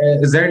 like,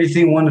 "Is there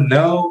anything you want to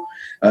know?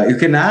 You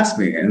can ask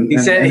me." And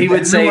he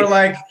would say, "We're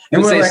like,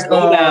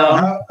 slow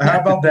down. How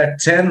about that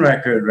 10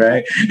 record,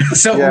 right?"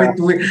 So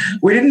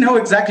we didn't know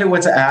exactly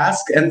what to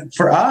ask. And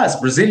for us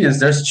Brazilians,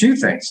 there's two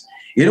things: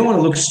 you don't want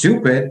to look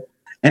stupid,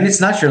 and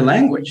it's not your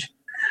language.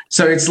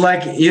 So it's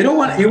like you don't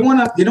want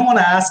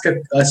to ask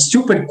a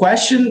stupid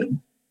question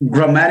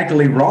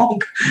grammatically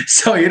wrong.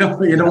 So you don't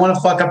want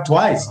to fuck up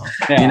twice,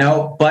 you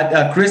know.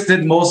 But Chris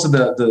did most of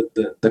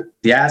the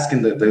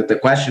asking, the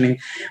questioning.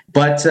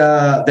 But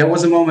there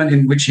was a moment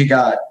in which he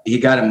got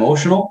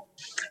emotional,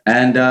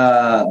 and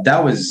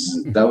that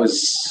was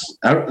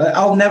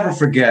I'll never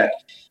forget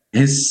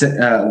his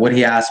what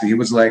he asked me. He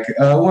was like,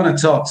 "I want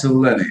to talk to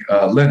Lenny.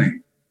 Lenny,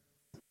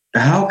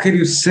 how can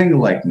you sing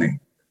like me?"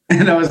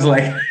 And I was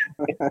like,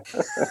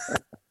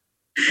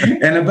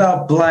 and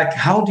about black,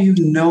 how do you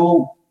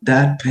know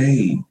that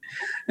pain?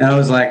 And I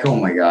was like, oh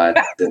my God,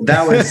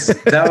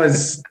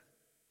 that's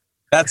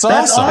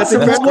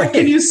awesome. What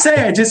can you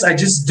say? I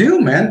just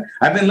do, man.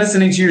 I've been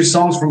listening to your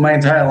songs for my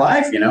entire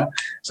life, you know,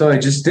 so I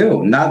just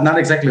do. Not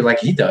exactly like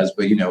he does,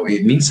 but you know,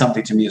 it means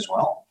something to me as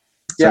well.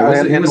 So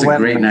it was a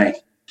great night.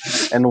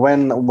 And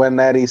when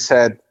Eddie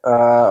said,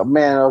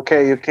 "Man,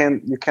 okay, you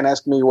can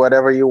ask me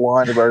whatever you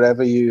want,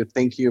 whatever you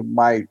think you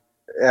might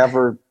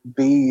ever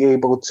be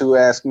able to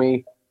ask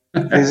me.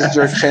 This is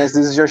your chance.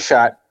 This is your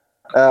shot."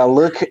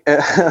 Look,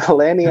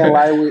 Lenny and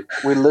I,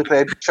 we looked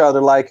at each other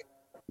like,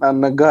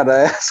 "I'm not gonna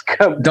ask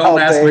about Don't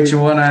ask Dave. What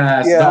you want to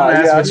ask. Yeah, Don't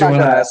ask what you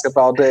want to ask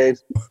about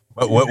Dave."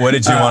 What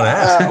did you want to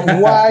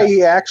ask? Why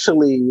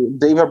actually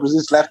Dave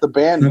Abraziz left the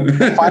band?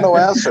 Final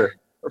answer.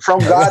 From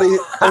God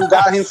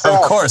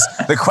himself. Of course,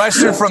 the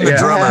question from the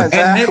drummer. Yeah,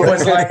 exactly. And Nick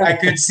was like, I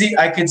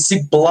could see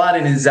blood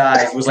in his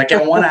eyes. It was like,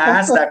 I want to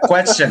ask that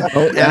question. And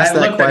I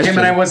looked at him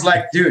and I was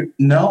like, dude,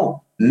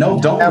 no,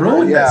 don't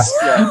ruin this.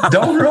 Yeah.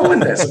 Don't ruin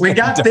this. We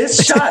got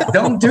this shot.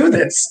 Don't do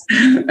this.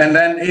 And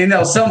then, you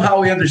know, somehow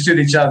we understood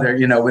each other,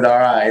 you know, with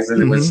our eyes.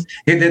 And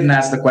he didn't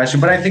ask the question.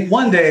 But I think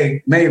one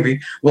day, maybe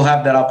we'll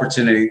have that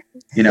opportunity,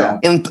 you know.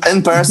 In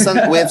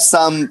person with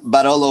some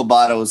Barolo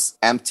bottles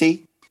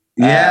empty.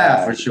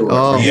 Yeah, for sure.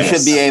 Oh, you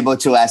should be able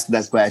to ask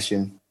that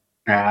question.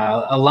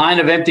 A line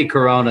of empty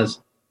Coronas,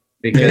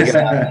 because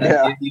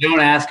you don't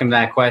ask him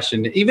that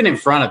question, even in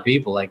front of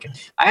people. Like,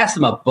 I asked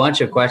him a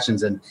bunch of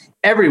questions, and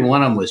every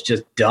one of them was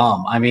just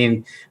dumb. I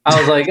mean, I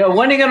was like, "Oh,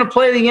 when are you going to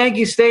play the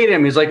Yankee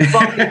Stadium?" He's like,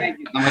 "Fuck the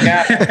Yankees." I'm like,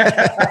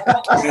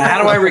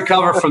 how do I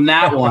recover from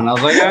that one? I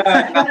was like,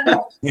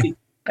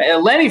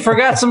 Lenny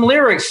forgot some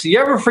lyrics. You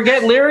ever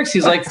forget lyrics?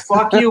 He's like,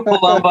 "Fuck you,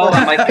 Palumbo."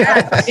 I'm like,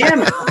 God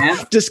damn it, man.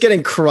 Just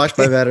getting crushed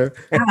by Vedder.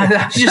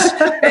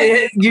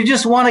 You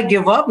just want to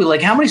give up. You're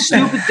like, how many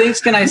stupid things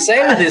can I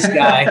say to this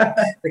guy?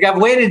 Like, I've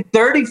waited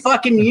 30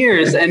 fucking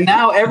years, and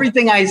now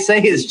everything I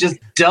say is just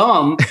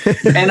dumb,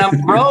 and I'm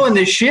throwing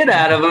the shit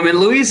out of him, and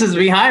Luis is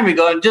behind me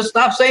going, "Just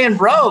stop saying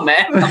bro,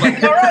 man." I'm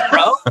like, all right,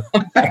 bro.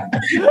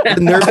 The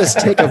nervous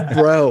take of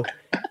bro.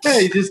 Yeah,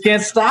 you just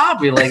can't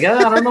stop. You're like, I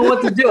don't know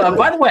what to do.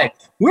 By the way,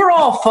 we're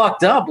all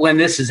fucked up when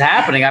this is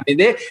happening. I mean,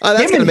 that's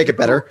going to make it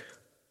better.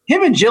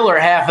 Him and Jill are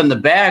half in the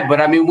bag, but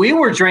I mean, we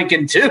were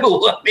drinking too.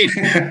 I mean,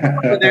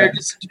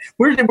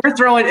 we're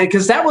throwing,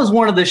 because that was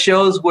one of the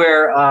shows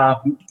where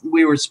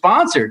we were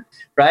sponsored,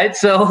 right?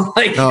 So,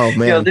 like, oh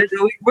man, you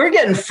know, we're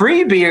getting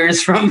free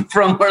beers from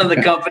one of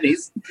the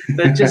companies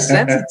that just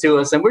sent it to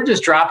us, and we're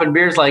just dropping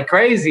beers like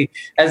crazy,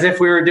 as if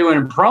we were doing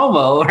a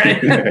promo.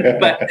 Right?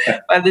 But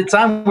by the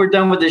time we're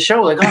done with the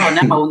show, like,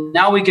 oh,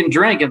 now we can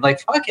drink, and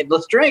like, fuck it,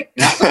 let's drink.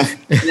 And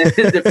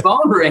then the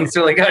phone rings.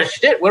 They're like, oh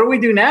shit, what do we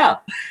do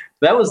now?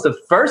 That was the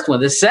first one.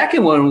 The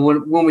second one,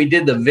 when we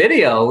did the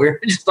video, we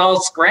were just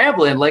all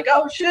scrambling, like,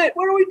 "Oh shit,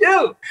 what do we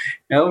do?"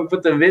 You know, we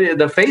put the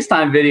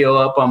FaceTime video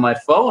up on my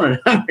phone,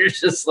 and we're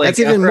just like, that's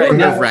even more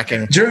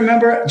nerve-wracking. Do you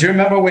remember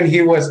when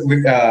he was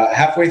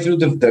halfway through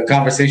the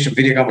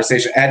video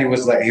conversation? Eddie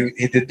was like,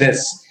 he did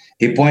this.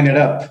 He pointed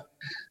up,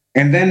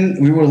 And then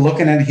we were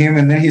looking at him,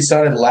 and then he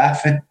started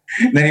laughing.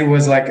 Then he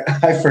was like,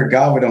 "I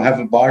forgot we don't have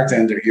a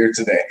bartender here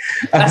today.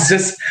 I was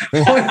just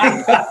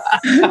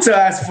to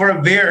ask for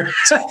a beer."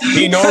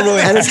 He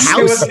normally at his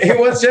house. He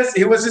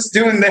was just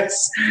doing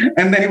this,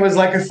 and then he was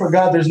like, "I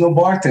forgot there's no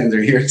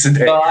bartender here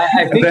today." Well,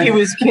 I think he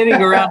was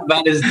kidding around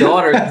about his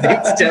daughter.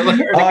 Telling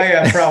her oh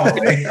yeah,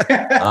 probably.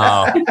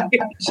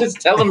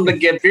 Just tell them to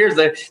get beers.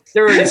 They're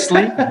already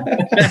sleeping.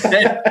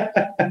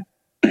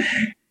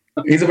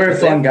 He's a very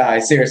fun guy.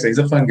 Seriously, he's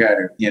a fun guy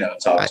to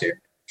talk to.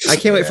 I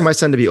can't wait for my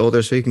son to be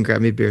older so he can grab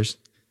me beers.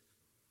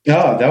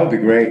 Oh, that would be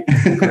great.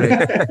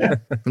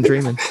 I'm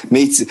dreaming.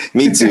 Me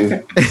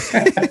too.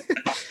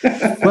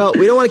 Well,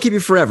 we don't want to keep you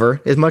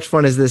forever, as much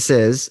fun as this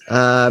is.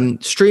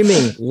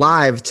 Streaming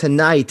live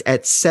tonight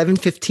at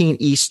 7:15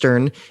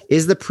 Eastern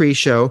is the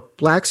pre-show,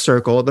 Black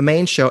Circle, the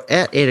main show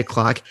at 8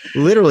 o'clock,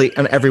 literally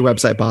on every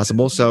website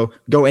possible. So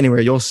go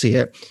anywhere, you'll see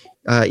it.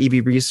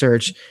 EB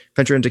Research,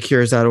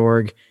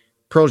 ventureintocures.org,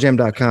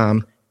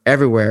 PearlJam.com,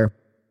 everywhere.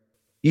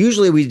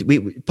 Usually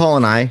we Paul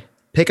and I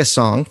pick a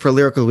song for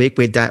Lyric of the Week.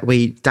 We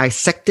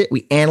dissect it,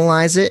 we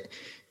analyze it,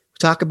 we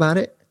talk about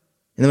it,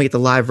 and then we get the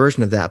live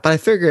version of that. But I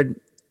figured,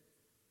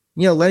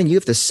 Lenny, you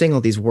have to sing all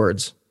these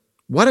words.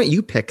 Why don't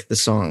you pick the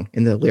song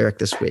in the lyric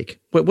this week?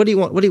 What do you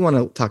want? What do you want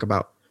to talk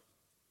about?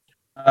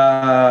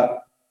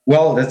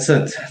 Well, that's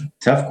a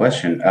tough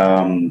question.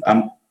 I'm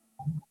a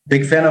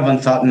big fan of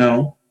Unthought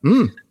No.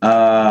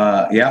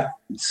 Yeah.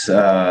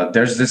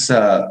 There's this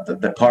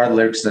the part of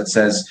lyrics that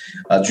says,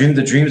 "Dream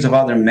the dreams of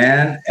other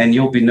men, and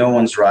you'll be no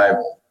one's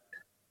rival."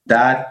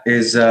 That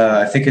is,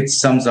 I think it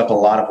sums up a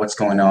lot of what's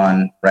going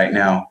on right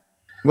now.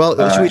 Well,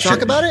 should we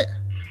talk about it?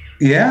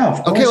 Yeah,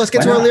 of course. Okay, let's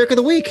get to our lyric of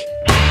the week.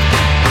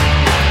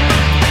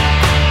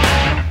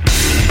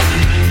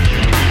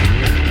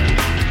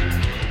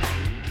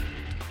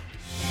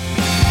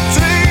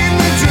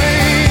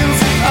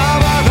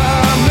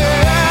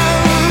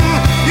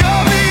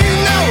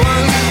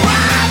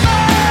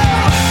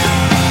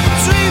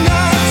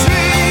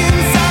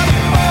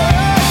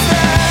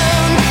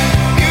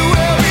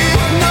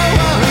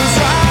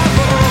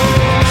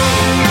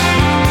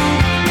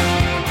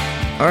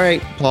 All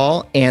right,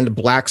 Paul and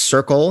Black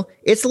Circle.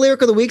 It's the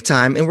lyric of the week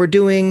time, and we're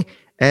doing,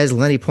 as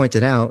Lenny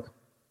pointed out,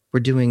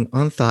 we're doing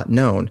Unthought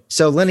Known.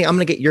 So, Lenny, I'm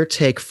going to get your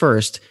take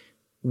first.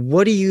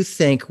 What do you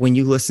think when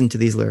you listen to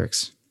these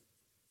lyrics?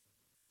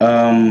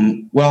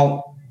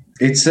 Well,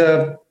 it's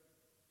I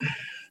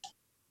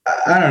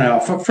don't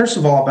know. First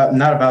of all,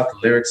 not about the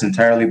lyrics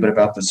entirely, but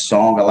about the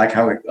song. I like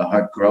how it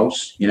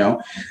grows.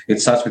 It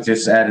starts with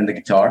just adding the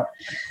guitar,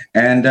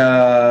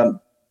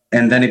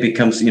 and then it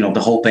becomes,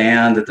 the whole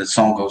band, that the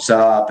song goes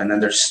up, and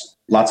then there's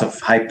lots of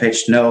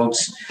high-pitched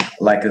notes,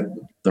 like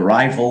the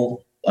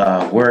rival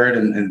word,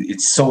 and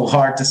it's so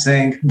hard to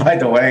sing, by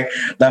the way.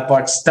 That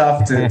part's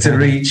tough to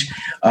reach.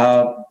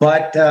 But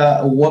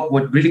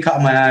what really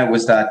caught my eye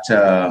was that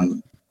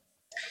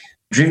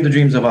dream the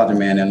dreams of other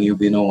men, and you'll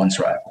be no one's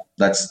rival.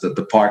 That's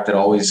the part that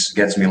always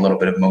gets me a little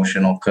bit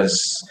emotional,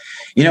 because,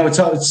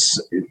 it's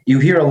you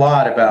hear a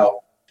lot about,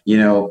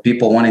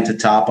 people wanting to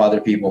top other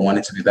people,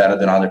 wanting to be better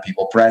than other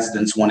people,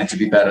 presidents wanting to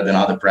be better than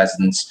other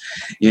presidents,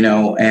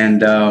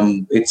 and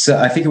it's,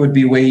 I think it would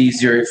be way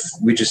easier if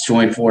we just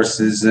join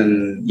forces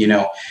and,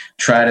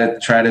 try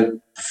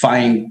to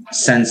find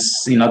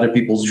sense in other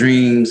people's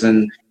dreams.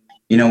 And,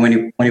 when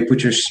you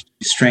put your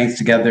strength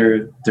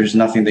together, there's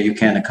nothing that you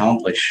can't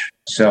accomplish.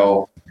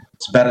 So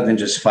it's better than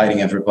just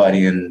fighting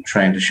everybody and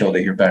trying to show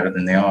that you're better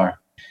than they are.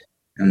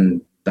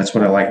 And that's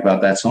what I like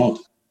about that song.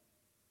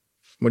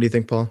 What do you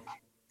think, Paul?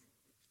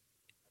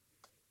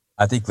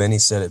 I think Lenny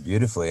said it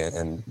beautifully,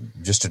 and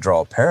just to draw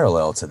a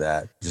parallel to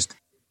that, just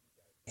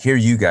here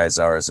you guys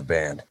are as a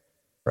band,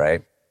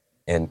 right?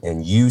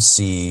 And you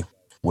see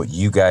what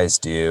you guys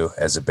do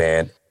as a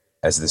band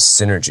as this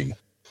synergy,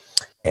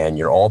 and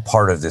you're all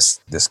part of this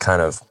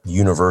kind of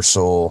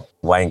universal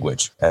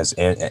language, as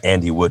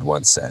Andy Wood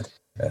once said.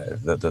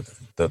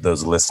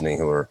 Those listening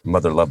who are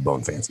Mother Love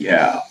Bone fans.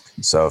 Yeah.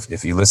 So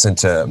if you listen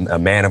to A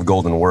Man of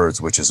Golden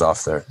Words, which is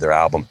off their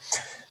album,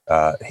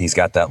 he's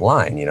got that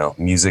line,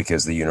 music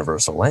is the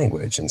universal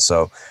language. And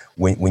so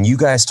when you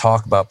guys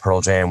talk about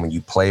Pearl Jam, when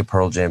you play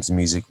Pearl Jam's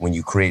music, when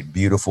you create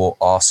beautiful,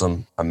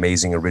 awesome,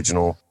 amazing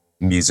original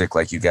music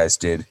like you guys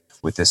did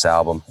with this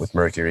album, with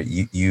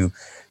Mercury,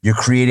 you're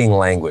creating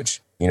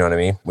language, you know what I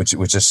mean? Which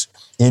is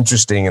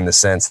interesting in the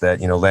sense that,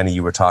 Lenny,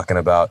 you were talking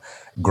about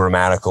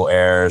grammatical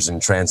errors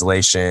and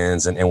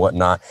translations and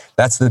whatnot.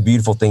 That's the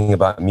beautiful thing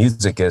about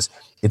music is,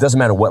 it doesn't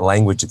matter what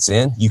language it's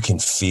in, you can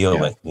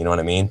feel it, you know what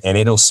I mean? And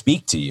it'll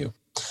speak to you.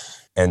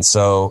 And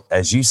so,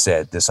 as you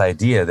said, this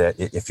idea that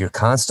if you're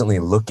constantly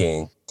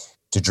looking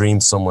to dream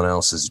someone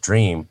else's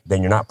dream,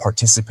 then you're not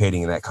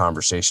participating in that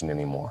conversation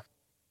anymore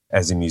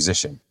as a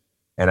musician.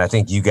 And I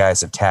think you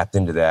guys have tapped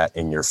into that,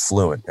 and you're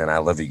fluent, and I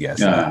love you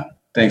guys.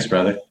 Thanks,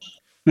 brother.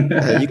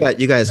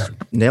 You guys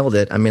nailed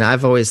it. I mean,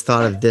 I've always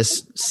thought of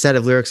this set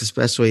of lyrics,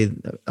 especially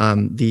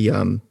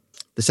the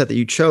set that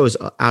you chose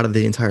out of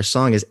the entire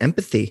song, as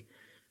empathy.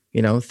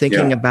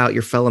 Thinking about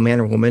your fellow man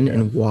or woman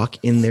and walk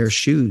in their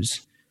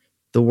shoes.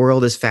 The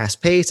world is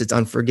fast paced. It's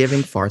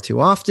unforgiving far too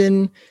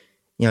often.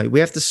 You know,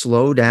 we have to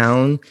slow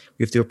down.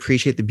 We have to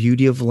appreciate the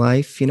beauty of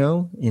life, you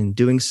know, in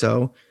doing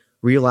so,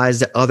 realize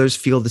that others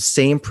feel the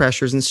same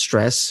pressures and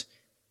stress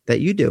that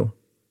you do.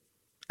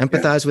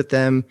 Empathize with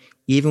them,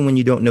 even when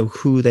you don't know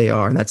who they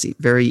are. And that's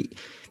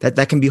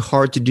that can be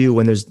hard to do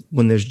when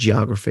there's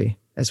geography,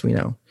 as we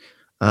know.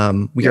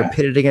 We are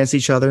pitted against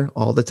each other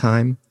all the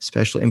time,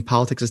 especially in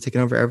politics has taken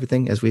over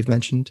everything, as we've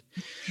mentioned.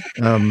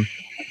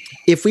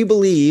 If we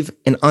believe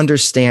and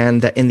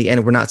understand that in the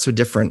end, we're not so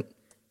different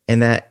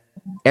and that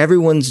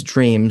everyone's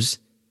dreams,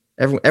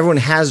 everyone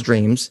has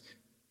dreams,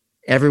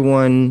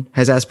 everyone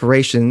has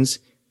aspirations,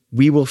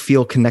 we will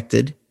feel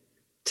connected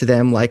to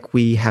them like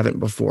we haven't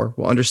before.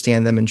 We'll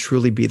understand them and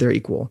truly be their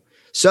equal.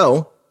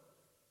 So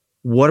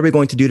what are we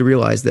going to do to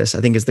realize this?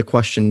 I think is the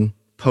question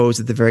posed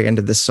at the very end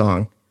of this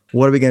song.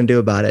 What are we going to do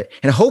about it?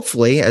 And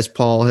hopefully, as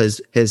Paul has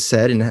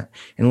said, and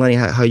Lenny,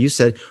 how you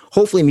said,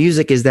 hopefully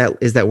music is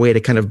that way to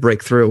kind of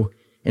break through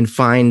and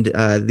find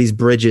these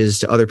bridges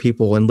to other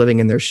people and living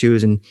in their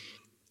shoes and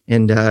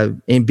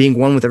being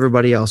one with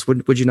everybody else.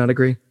 Would you not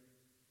agree?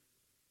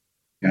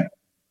 Yeah,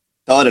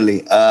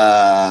 totally.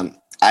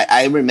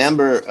 I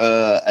remember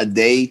a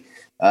day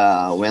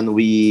when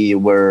we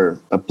were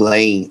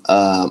playing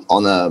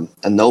on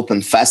an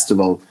open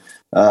festival.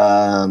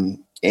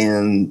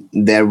 And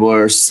there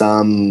were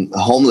some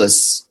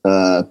homeless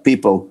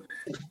people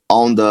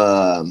on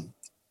the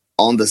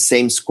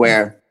same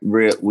square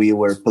where we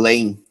were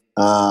playing,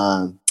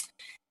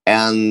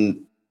 and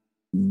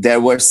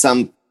there were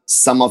some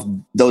of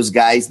those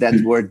guys that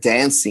were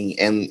dancing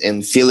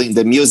and feeling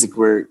the music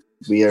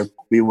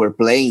we were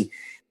playing,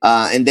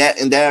 and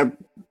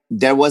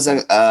there was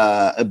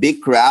a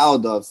big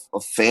crowd of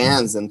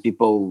fans and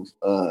people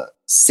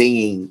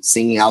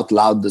singing out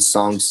loud the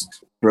songs,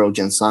 Pearl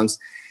Jam songs.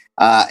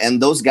 And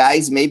those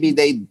guys, maybe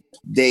they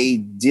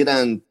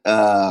didn't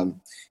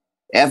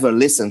ever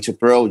listen to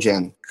Pearl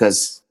Jam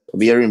because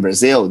we are in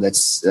Brazil.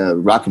 That's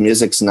rock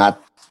music's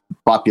not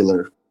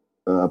popular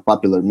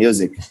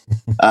music,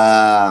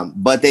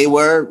 but they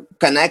were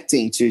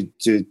connecting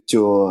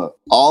to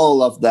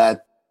all of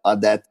that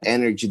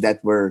energy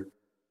that were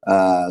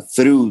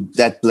through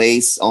that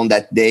place on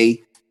that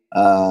day.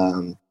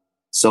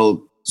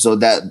 So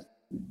that.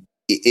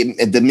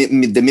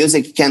 The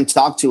music can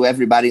talk to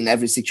everybody in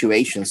every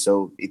situation,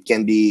 so it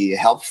can be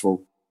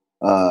helpful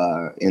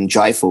and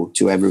joyful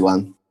to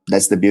everyone.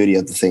 That's the beauty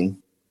of the thing.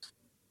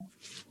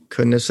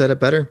 Couldn't have said it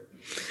better.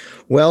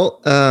 Well,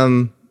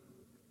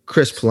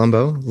 Chris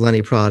Palumbo,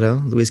 Lenny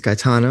Prado, Luis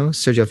Gaetano,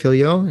 Sergio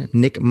Filio,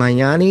 Nick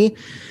Magnani.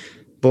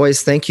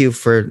 Boys, thank you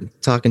for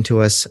talking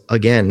to us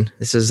again.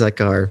 This is like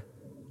our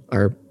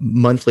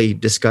monthly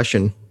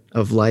discussion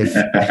of life.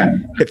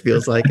 It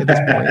feels like at this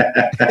point.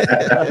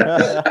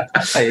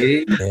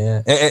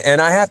 Yeah,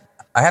 and I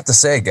have to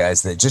say,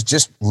 guys, that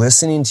just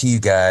listening to you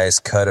guys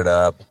cut it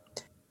up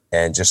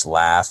and just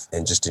laugh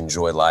and just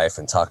enjoy life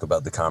and talk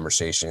about the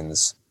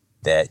conversations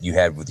that you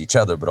had with each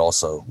other, but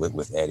also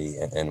with Eddie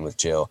and with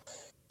Jill.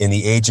 In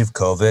the age of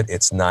COVID,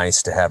 it's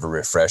nice to have a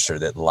refresher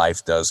that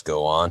life does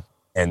go on,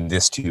 and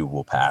this too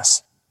will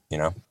pass. You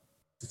know.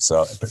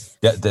 So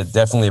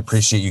definitely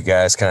appreciate you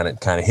guys kind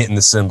of hitting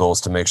the cymbals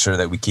to make sure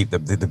that we keep the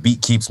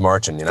beat keeps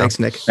marching, you know? Thanks,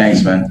 Nick.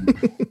 Thanks, man.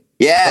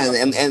 Yeah,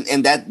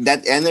 and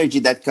that energy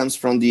that comes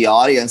from the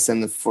audience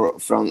and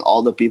from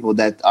all the people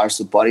that are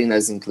supporting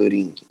us,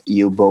 including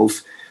you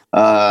both,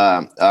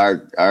 are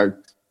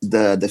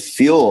the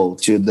fuel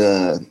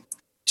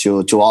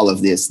to all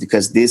of this,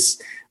 because this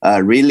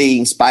really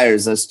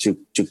inspires us to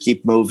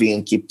keep moving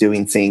and keep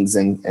doing things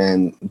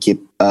and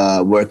keep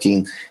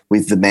working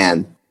with the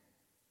band.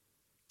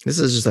 This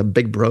is just a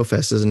big bro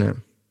fest, isn't it?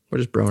 We're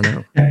just broing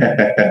out.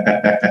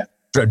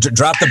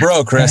 Drop the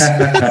bro, Chris.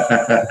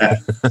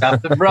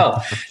 Drop the bro.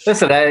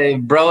 Listen, I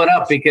bro it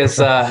up because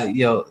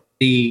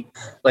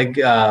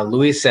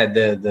Luis said,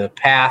 the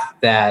path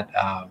that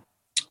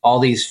all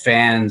these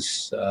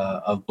fans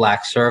of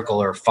Black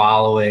Circle are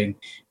following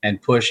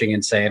and pushing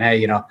and saying,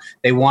 hey,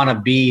 they want to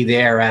be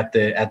there at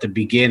the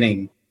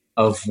beginning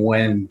of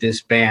when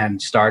this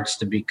band starts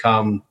to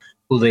become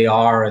who they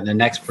are, and the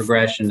next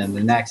progression, and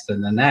the next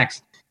and the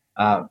next.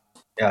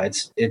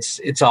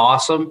 It's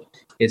awesome.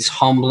 It's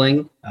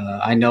humbling.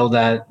 I know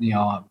that,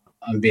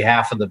 on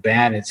behalf of the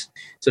band, it's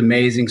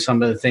amazing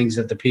some of the things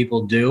that the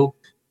people do.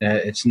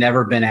 It's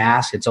never been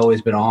asked. It's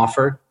always been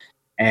offered.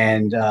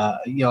 And,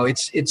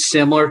 it's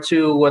similar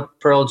to what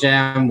Pearl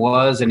Jam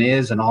was and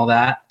is and all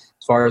that,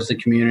 as far as the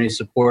community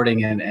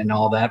supporting and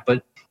all that.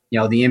 But,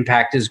 the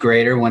impact is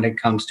greater when it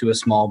comes to a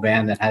small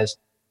band that has,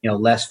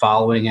 less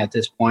following at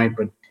this point,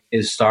 but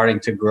is starting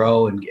to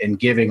grow and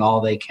giving all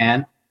they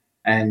can.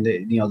 And,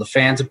 the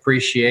fans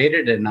appreciate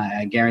it. And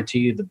I guarantee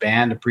you the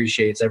band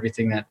appreciates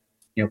everything that,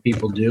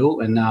 people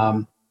do.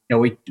 And,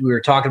 we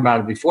were talking about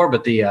it before,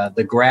 but the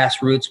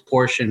grassroots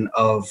portion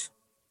of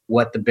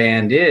what the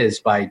band is,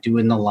 by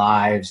doing the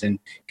lives and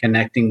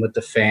connecting with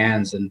the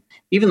fans, and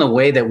even the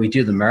way that we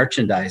do the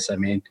merchandise. I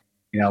mean,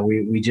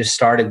 we just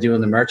started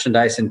doing the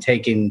merchandise and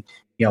taking,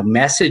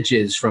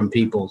 messages from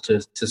people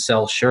to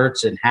sell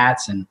shirts and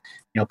hats, and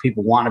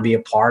people want to be a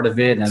part of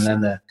it. And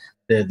then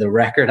the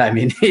record, I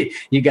mean,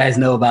 you guys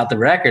know about the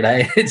record.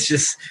 It's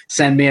just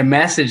send me a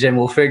message and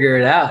we'll figure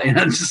it out,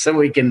 just so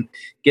we can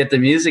get the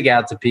music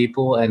out to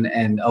people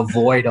and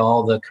avoid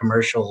all the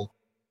commercial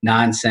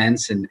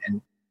nonsense. And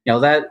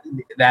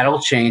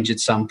that'll change at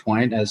some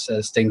point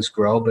as things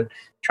grow, but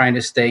trying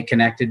to stay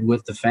connected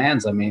with the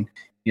fans. I mean,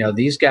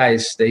 these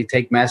guys, they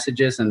take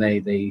messages and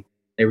they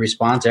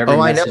respond to every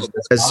message. I know.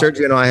 As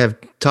Sergio and I have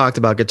talked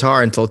about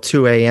guitar until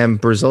 2 a.m.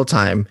 Brazil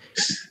time.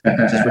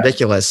 It's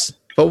ridiculous.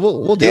 But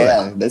we'll do it.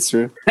 Yeah, that's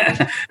true.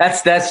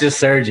 that's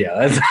just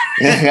Sergio.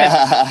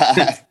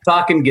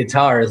 Talking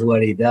guitar is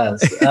what he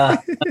does.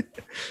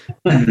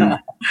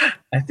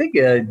 I think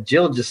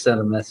Jill just sent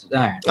a message. All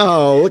right.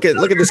 Oh, look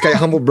at this guy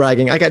humble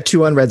bragging. I got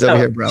 2 unreads over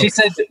here, bro. She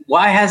said,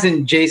 "Why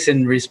hasn't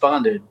Jason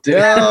responded?"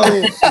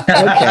 No.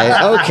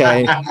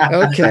 Okay.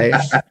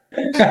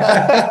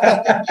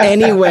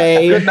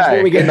 Anyway, good night,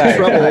 before we get in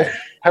trouble.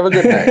 Have a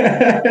good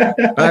night.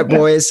 All right,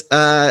 boys.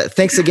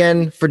 Thanks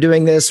again for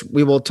doing this.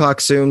 We will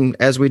talk soon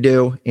as we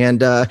do.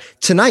 And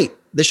tonight,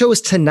 the show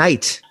is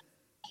tonight.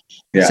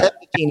 Yeah.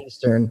 7:15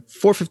 Eastern,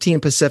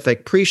 4:15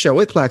 Pacific, pre-show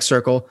with Black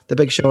Circle, the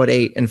big show at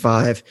 8 and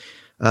 5.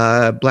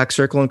 Black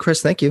Circle and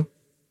Chris, thank you.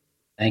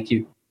 Thank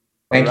you.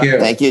 Thank you.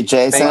 Thank you,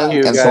 Jason. Thank you,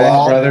 and guys.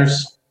 Paul.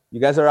 Brothers.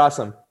 You guys are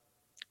awesome.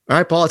 All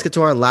right, Paul, let's get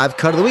to our live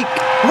cut of the week.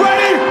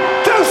 Ready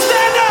to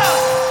stand up!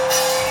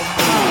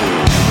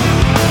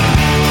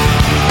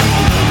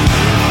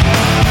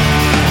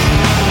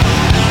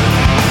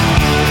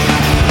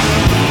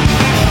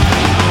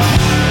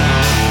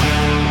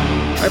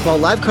 All right, Paul,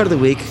 live cut of the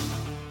week.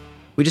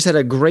 We just had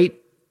a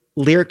great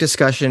lyric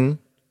discussion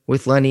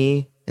with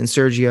Lenny and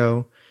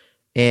Sergio.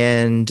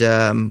 And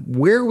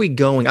where are we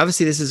going?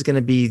 Obviously, this is going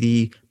to be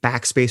the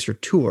Backspacer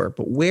tour,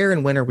 but where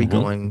and when are we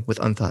going with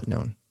Unthought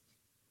Known?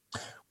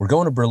 We're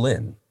going to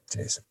Berlin,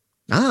 Jason.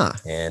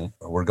 And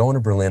we're going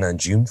to Berlin on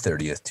June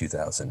 30th,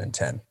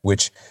 2010,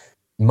 which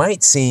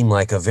might seem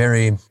like a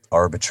very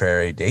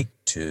arbitrary date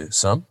to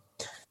some,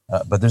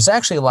 but there's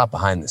actually a lot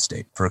behind this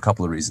date for a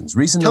couple of reasons.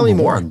 Tell me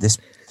more.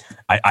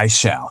 I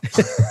shall.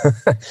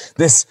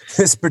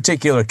 This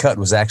particular cut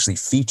was actually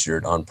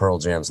featured on Pearl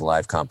Jam's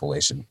live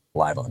compilation,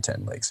 Live on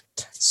 10 Legs.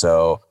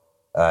 So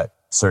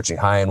searching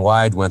high and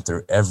wide, went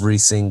through every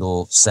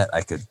single set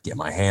I could get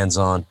my hands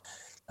on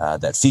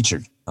that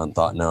featured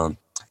Unthought Known.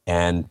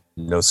 And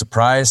no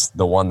surprise,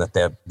 the one that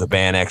the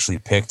band actually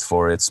picked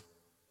for its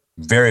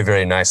very,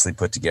 very nicely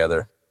put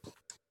together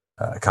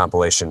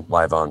compilation,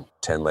 Live on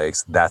 10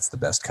 Legs, that's the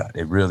best cut.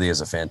 It really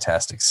is a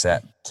fantastic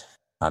set.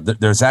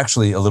 There's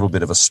actually a little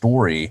bit of a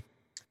story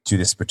to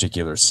this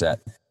particular set.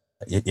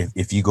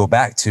 If you go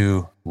back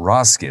to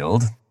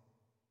Roskilde,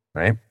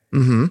 right?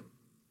 Mm-hmm.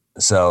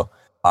 So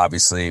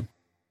obviously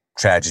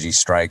tragedy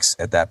strikes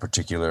at that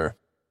particular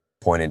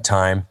point in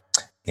time.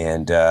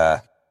 And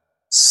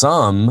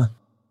some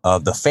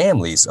of the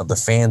families of the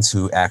fans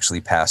who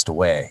actually passed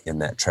away in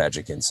that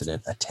tragic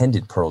incident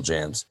attended Pearl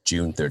Jam's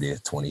June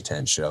 30th,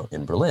 2010 show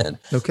in Berlin.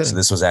 Okay. So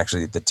this was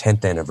actually the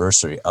 10th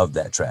anniversary of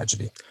that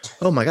tragedy.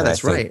 Oh my God,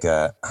 that's right.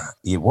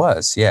 It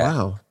was, yeah.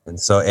 Wow. And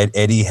so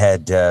Eddie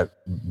had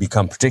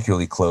become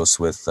particularly close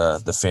with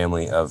the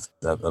family of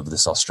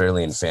this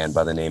Australian fan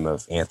by the name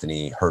of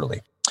Anthony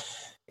Hurley.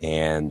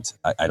 And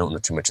I don't know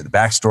too much of the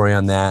backstory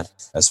on that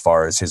as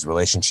far as his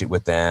relationship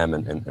with them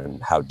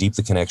and how deep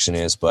the connection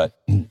is. But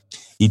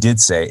he did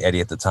say, Eddie,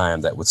 at the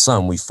time, that with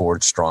some we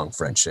forged strong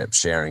friendship,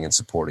 sharing and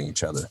supporting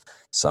each other.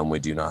 Some we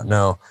do not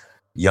know.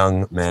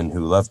 Young men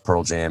who loved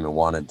Pearl Jam and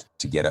wanted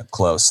to get up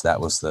close. That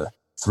was the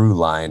through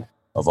line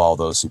of all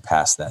those who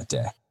passed that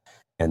day.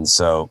 And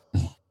so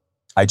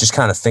I just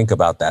kind of think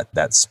about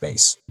that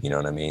space, you know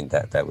what I mean?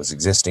 That was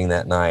existing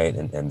that night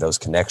and those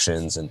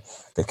connections and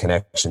the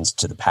connections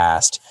to the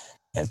past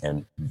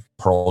and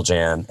Pearl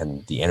Jam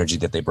and the energy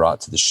that they brought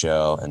to the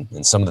show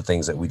and some of the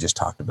things that we just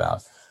talked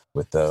about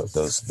with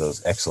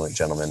those excellent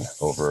gentlemen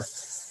over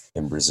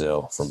in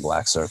Brazil from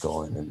Black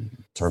Circle and in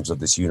terms of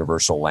this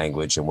universal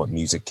language and what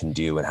music can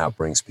do and how it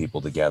brings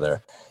people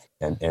together.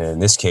 And in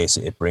this case,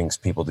 it brings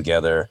people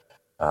together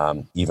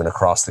even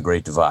across the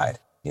Great Divide.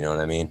 You know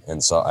what I mean?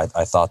 And so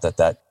I thought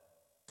that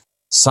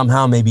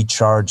somehow maybe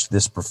charged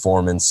this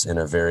performance in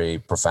a very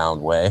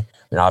profound way. I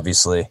mean,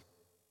 obviously,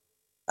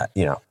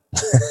 you know,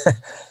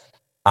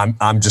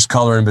 I'm just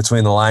coloring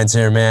between the lines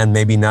here, man.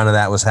 Maybe none of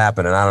that was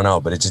happening. I don't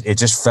know, but it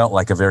just felt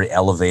like a very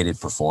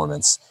elevated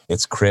performance.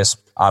 It's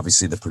crisp.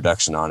 Obviously, the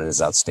production on it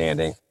is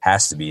outstanding.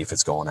 Has to be if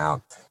it's going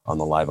out on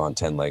the Live on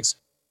 10 Legs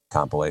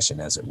compilation,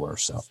 as it were.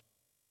 So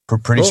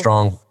pretty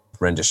strong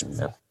rendition,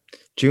 man.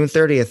 June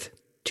 30th.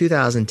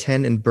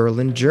 2010 in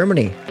Berlin,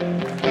 Germany.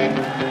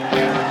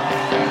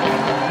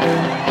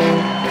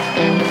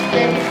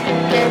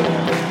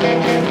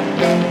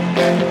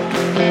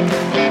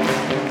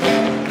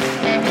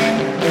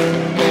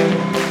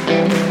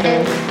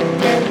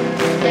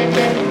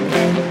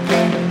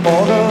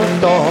 All the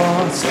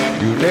thoughts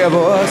you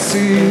never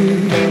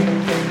see,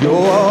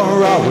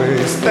 you're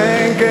always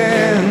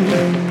thinking.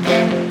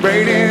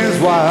 Brain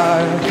is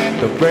wide,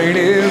 brain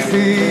is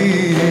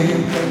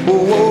deep.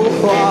 Oh,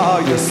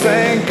 while you're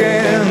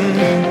sinking,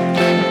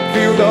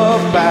 feel the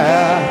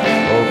path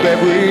of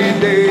every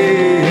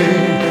day.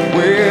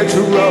 Which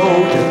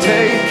road you're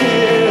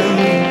taking,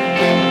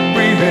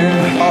 breathing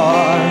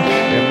hard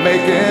and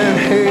making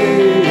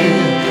hay.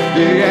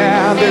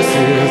 Yeah, this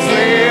is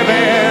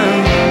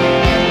living.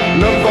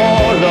 Look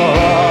for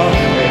love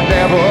and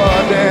never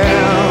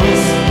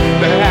dance.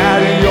 That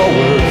you're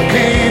worth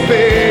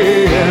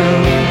keeping.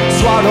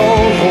 Swallow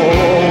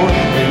whole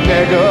and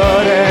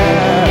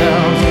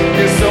negatives.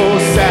 It's so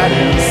sad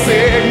and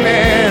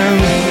sickening.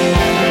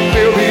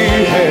 Feel the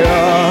air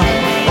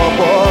up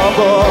above.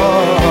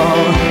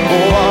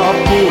 Oh, a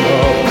pool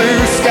of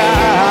blue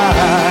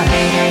sky.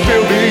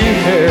 Fill the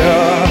air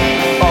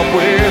up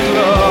with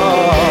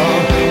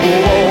love.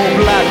 Oh,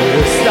 black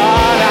with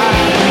starlight.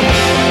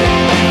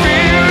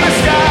 Feel the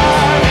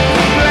sky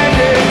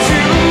blanket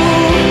you.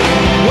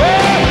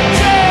 Where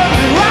gems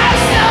and white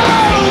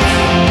snows.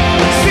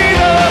 See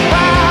the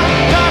fire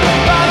done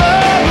by the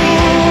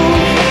moon.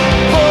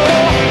 For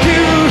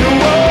you to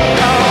walk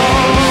on.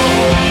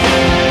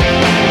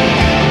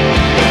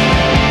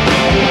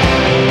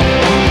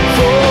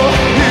 For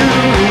you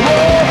to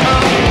walk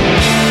on.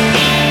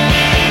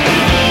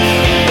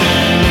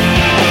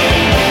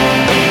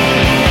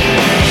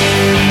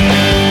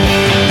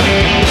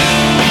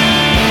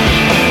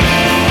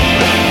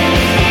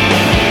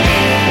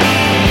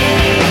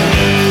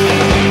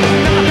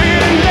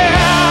 Nothing left,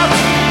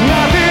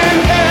 nothing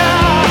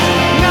left,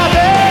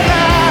 nothing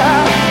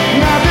left,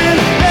 nothing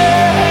left,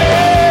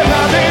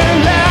 nothing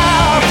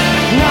left,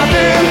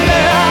 nothing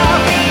left,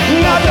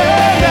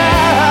 nothing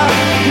left,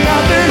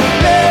 nothing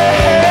left,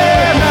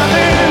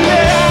 nothing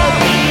left,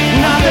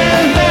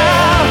 nothing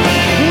left,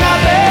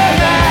 nothing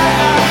left,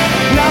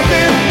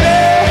 nothing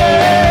left.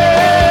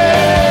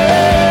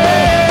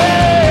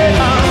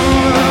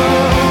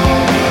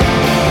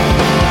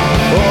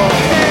 Oh,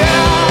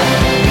 yeah.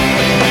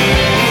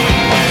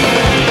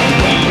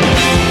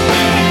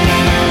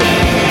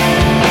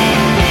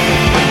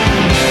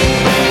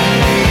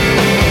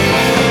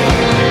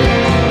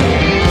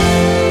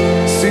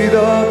 See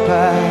the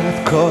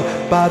path cut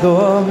by the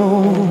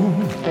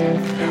moon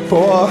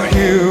for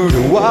you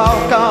to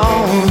walk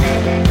on.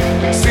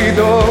 See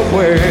the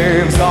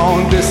waves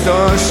on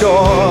distant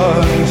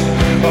shores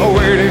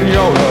awaiting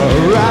your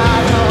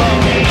arrival.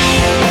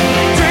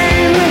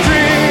 Dream the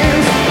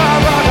dreams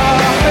of other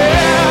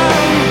men.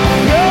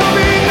 There'll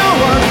be no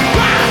one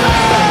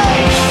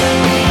rival.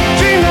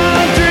 Dream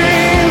the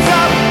dreams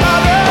of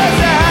others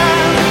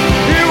and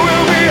you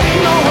will be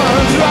no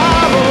one's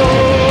rival.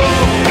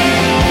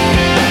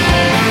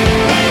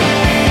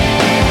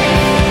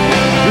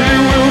 You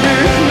will be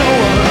no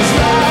one's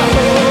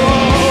rival.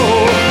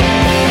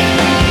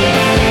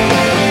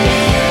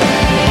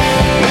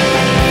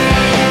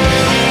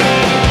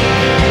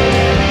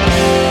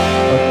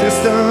 A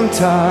distant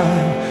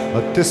time, a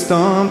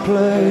distant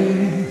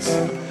place.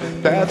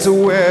 That's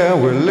where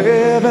we're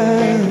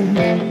living.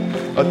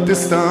 A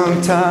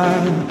distant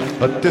time,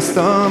 a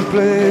distant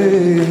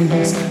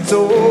place.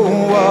 So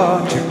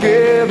what you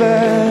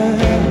giving?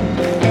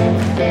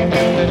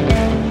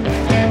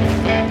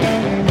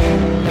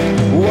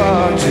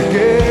 What you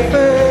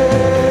giving?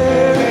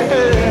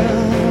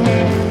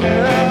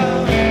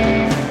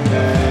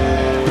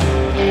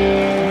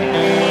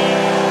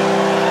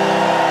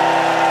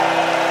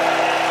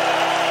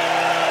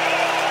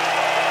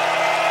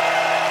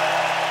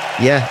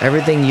 Yeah,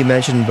 everything you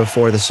mentioned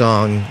before the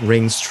song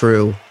rings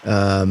true.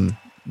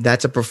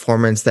 That's a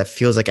performance that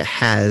feels like it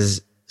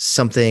has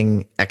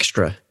something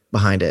extra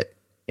behind it,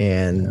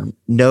 and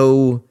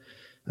no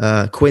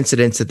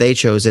coincidence that they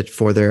chose it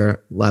for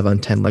their Live on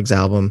 10 Legs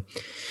album.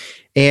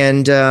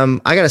 And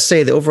I gotta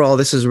say that overall,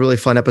 this is a really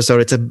fun episode.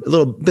 It's a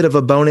little bit of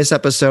a bonus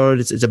episode.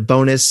 It's a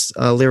bonus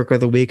lyric of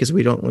the week, as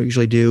we don't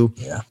usually do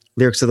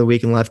lyrics of the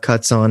week and live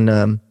cuts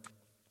on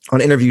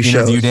interview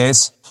shows. Interview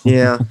days.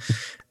 Yeah,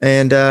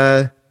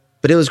 and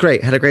but it was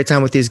great. Had a great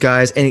time with these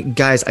guys. And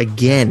guys,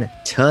 again,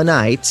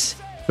 tonight,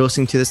 if you're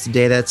listening to this the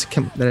day that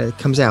it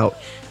comes out,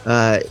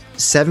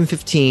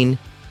 7:15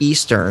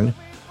 Eastern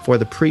for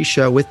the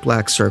pre-show with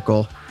Black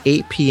Circle,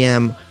 8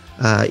 p.m.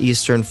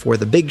 Eastern for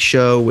the big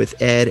show with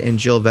Ed and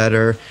Jill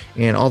Vetter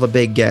and all the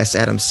big guests,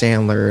 Adam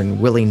Sandler and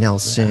Willie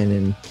Nelson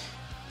and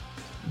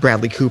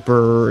Bradley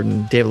Cooper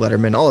and David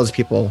Letterman, all those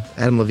people,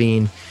 Adam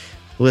Levine,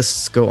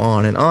 lists go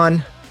on.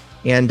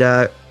 And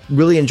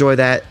really enjoy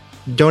that.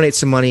 Donate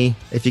some money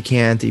if you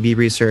can to EB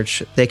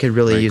Research. They could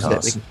really use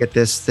it. We can get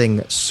this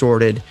thing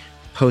sorted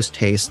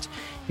post-haste.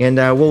 And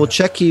we'll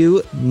check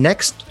you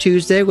next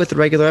Tuesday with a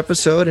regular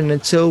episode. And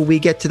until we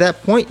get to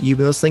that point, you've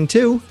been listening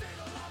to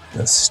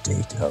The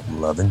State of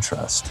Love and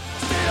Trust.